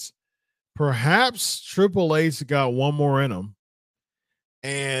this, Vince, perhaps Triple H got one more in him,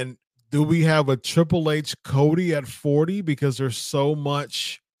 and do we have a Triple H Cody at 40? Because there's so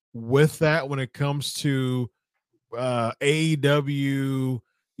much with that when it comes to AEW,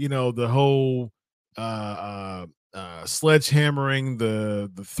 the whole sledgehammering the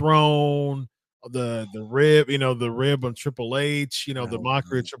throne, the rib, the rib on Triple H, the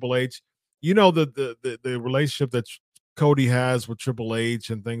mockery of Triple H, the relationship that Cody has with Triple H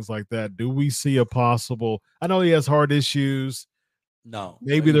and things like that. Do we see a possible? I know he has heart issues. No,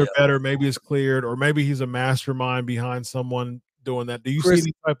 maybe they're better. Maybe it's cleared, or maybe he's a mastermind behind someone doing that. Do you see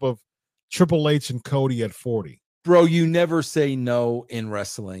any type of Triple H and Cody at 40? Bro, you never say no in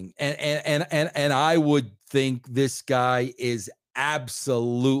wrestling, and I would think this guy is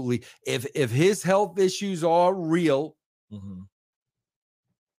absolutely, if his health issues are real,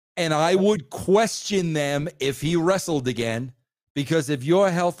 and I would question them if he wrestled again. Because if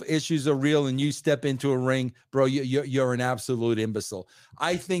your health issues are real and you step into a ring, bro, you're an absolute imbecile.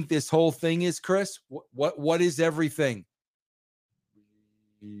 I think this whole thing is, Chris, what is everything?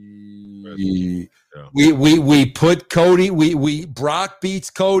 We put Cody, Brock beats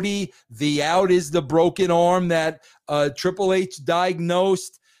Cody. The out is the broken arm that Triple H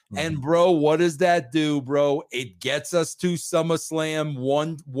diagnosed. And bro, what does that do, bro? It gets us to SummerSlam,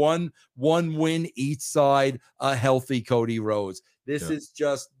 one win each side, a healthy Cody Rhodes. This is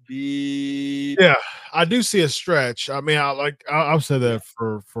just yeah. I do see a stretch. I mean, I've said that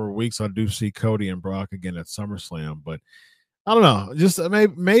for weeks. I do see Cody and Brock again at SummerSlam, but I don't know. Just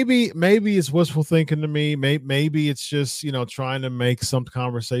maybe it's wishful thinking to me. Maybe it's just trying to make some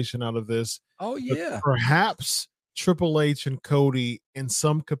conversation out of this. Oh yeah, but perhaps Triple H and Cody in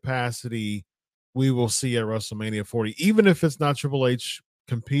some capacity we will see at WrestleMania 40, even if it's not Triple H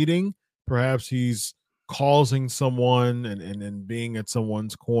competing. Perhaps he's causing someone and being at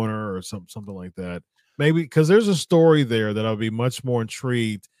someone's corner or something like that. Maybe because there's a story there that I'll be much more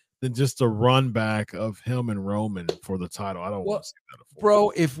intrigued than just a run back of him and Roman for the title. I don't want to see that. Bro,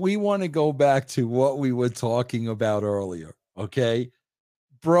 if we want to go back to what we were talking about earlier, okay,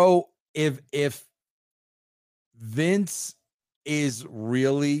 bro, if Vince is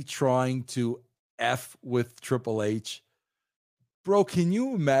really trying to F with Triple H, bro, can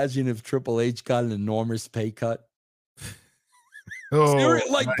you imagine if Triple H got an enormous pay cut? Bro,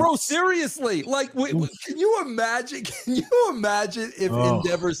 seriously, can you imagine? Can you imagine if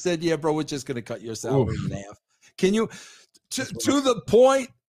Endeavor said, "Yeah, bro, we're just gonna cut your salary in half"? Can you, to the point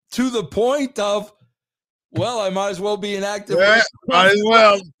of, well, I might as well be an active. Yeah, might as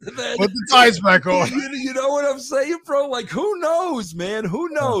well put the ties back on. You know what I'm saying, bro? Like, who knows, man? Who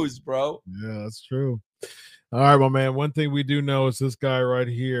knows, bro? Yeah, that's true. All right, my man. One thing we do know is this guy right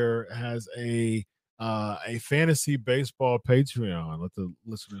here has a fantasy baseball Patreon. Let the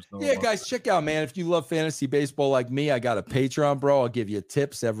listeners know. Yeah, guys, check out, man. If you love fantasy baseball like me, I got a Patreon, bro. I'll give you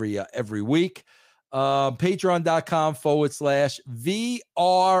tips every week.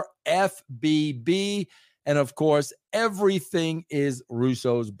 Patreon.com/VRFBB. And of course, everything is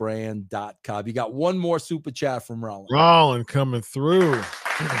russosbrand.com. You got one more super chat from Rollin. Rollin coming through.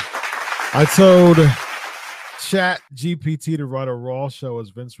 I told Chat GPT to write a Raw show as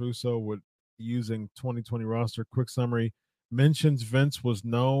Vince Russo would using 2020 roster. Quick summary mentions Vince was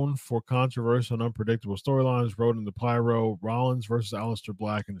known for controversial and unpredictable storylines, Road in the Pyro, Rollins versus Aleister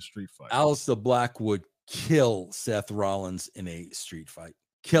Black in a street fight. Aleister Black would kill Seth Rollins in a street fight.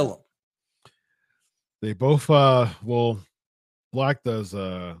 Kill him. They both Black does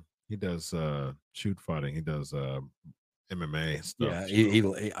he does shoot fighting. He does MMA stuff.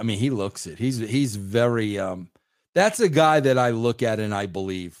 Yeah, I mean, he looks it. He's very that's a guy that I look at and I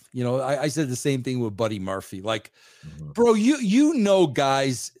believe. You know, I said the same thing with Buddy Murphy. Like, bro, you know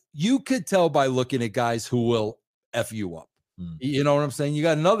guys, you could tell by looking at guys who will F you up. You know what I'm saying? You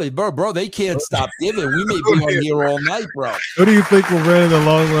got another bro. They can't stop giving. We may be on here all night, bro. Who do you think will win in the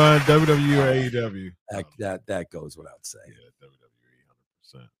long run, WWE or AEW? That goes without saying. Yeah,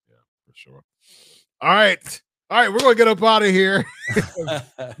 WWE, 100%. Yeah, for sure. All right, we're gonna get up out of here.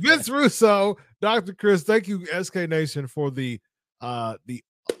 Vince Russo, Dr. Chris, thank you, SK Nation, for the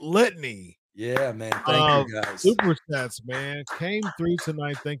litany. Yeah, man. Thank you, guys. Super chats, man, came through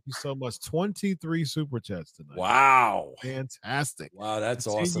tonight. Thank you so much. 23 super chats tonight. Wow, fantastic. Wow, that's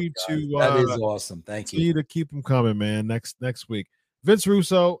awesome. That is awesome. Thank you. Continue to keep them coming, man. Next week, Vince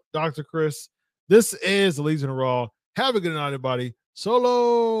Russo, Dr. Chris. This is the Legion of Raw. Have a good night, everybody.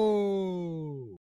 Solo.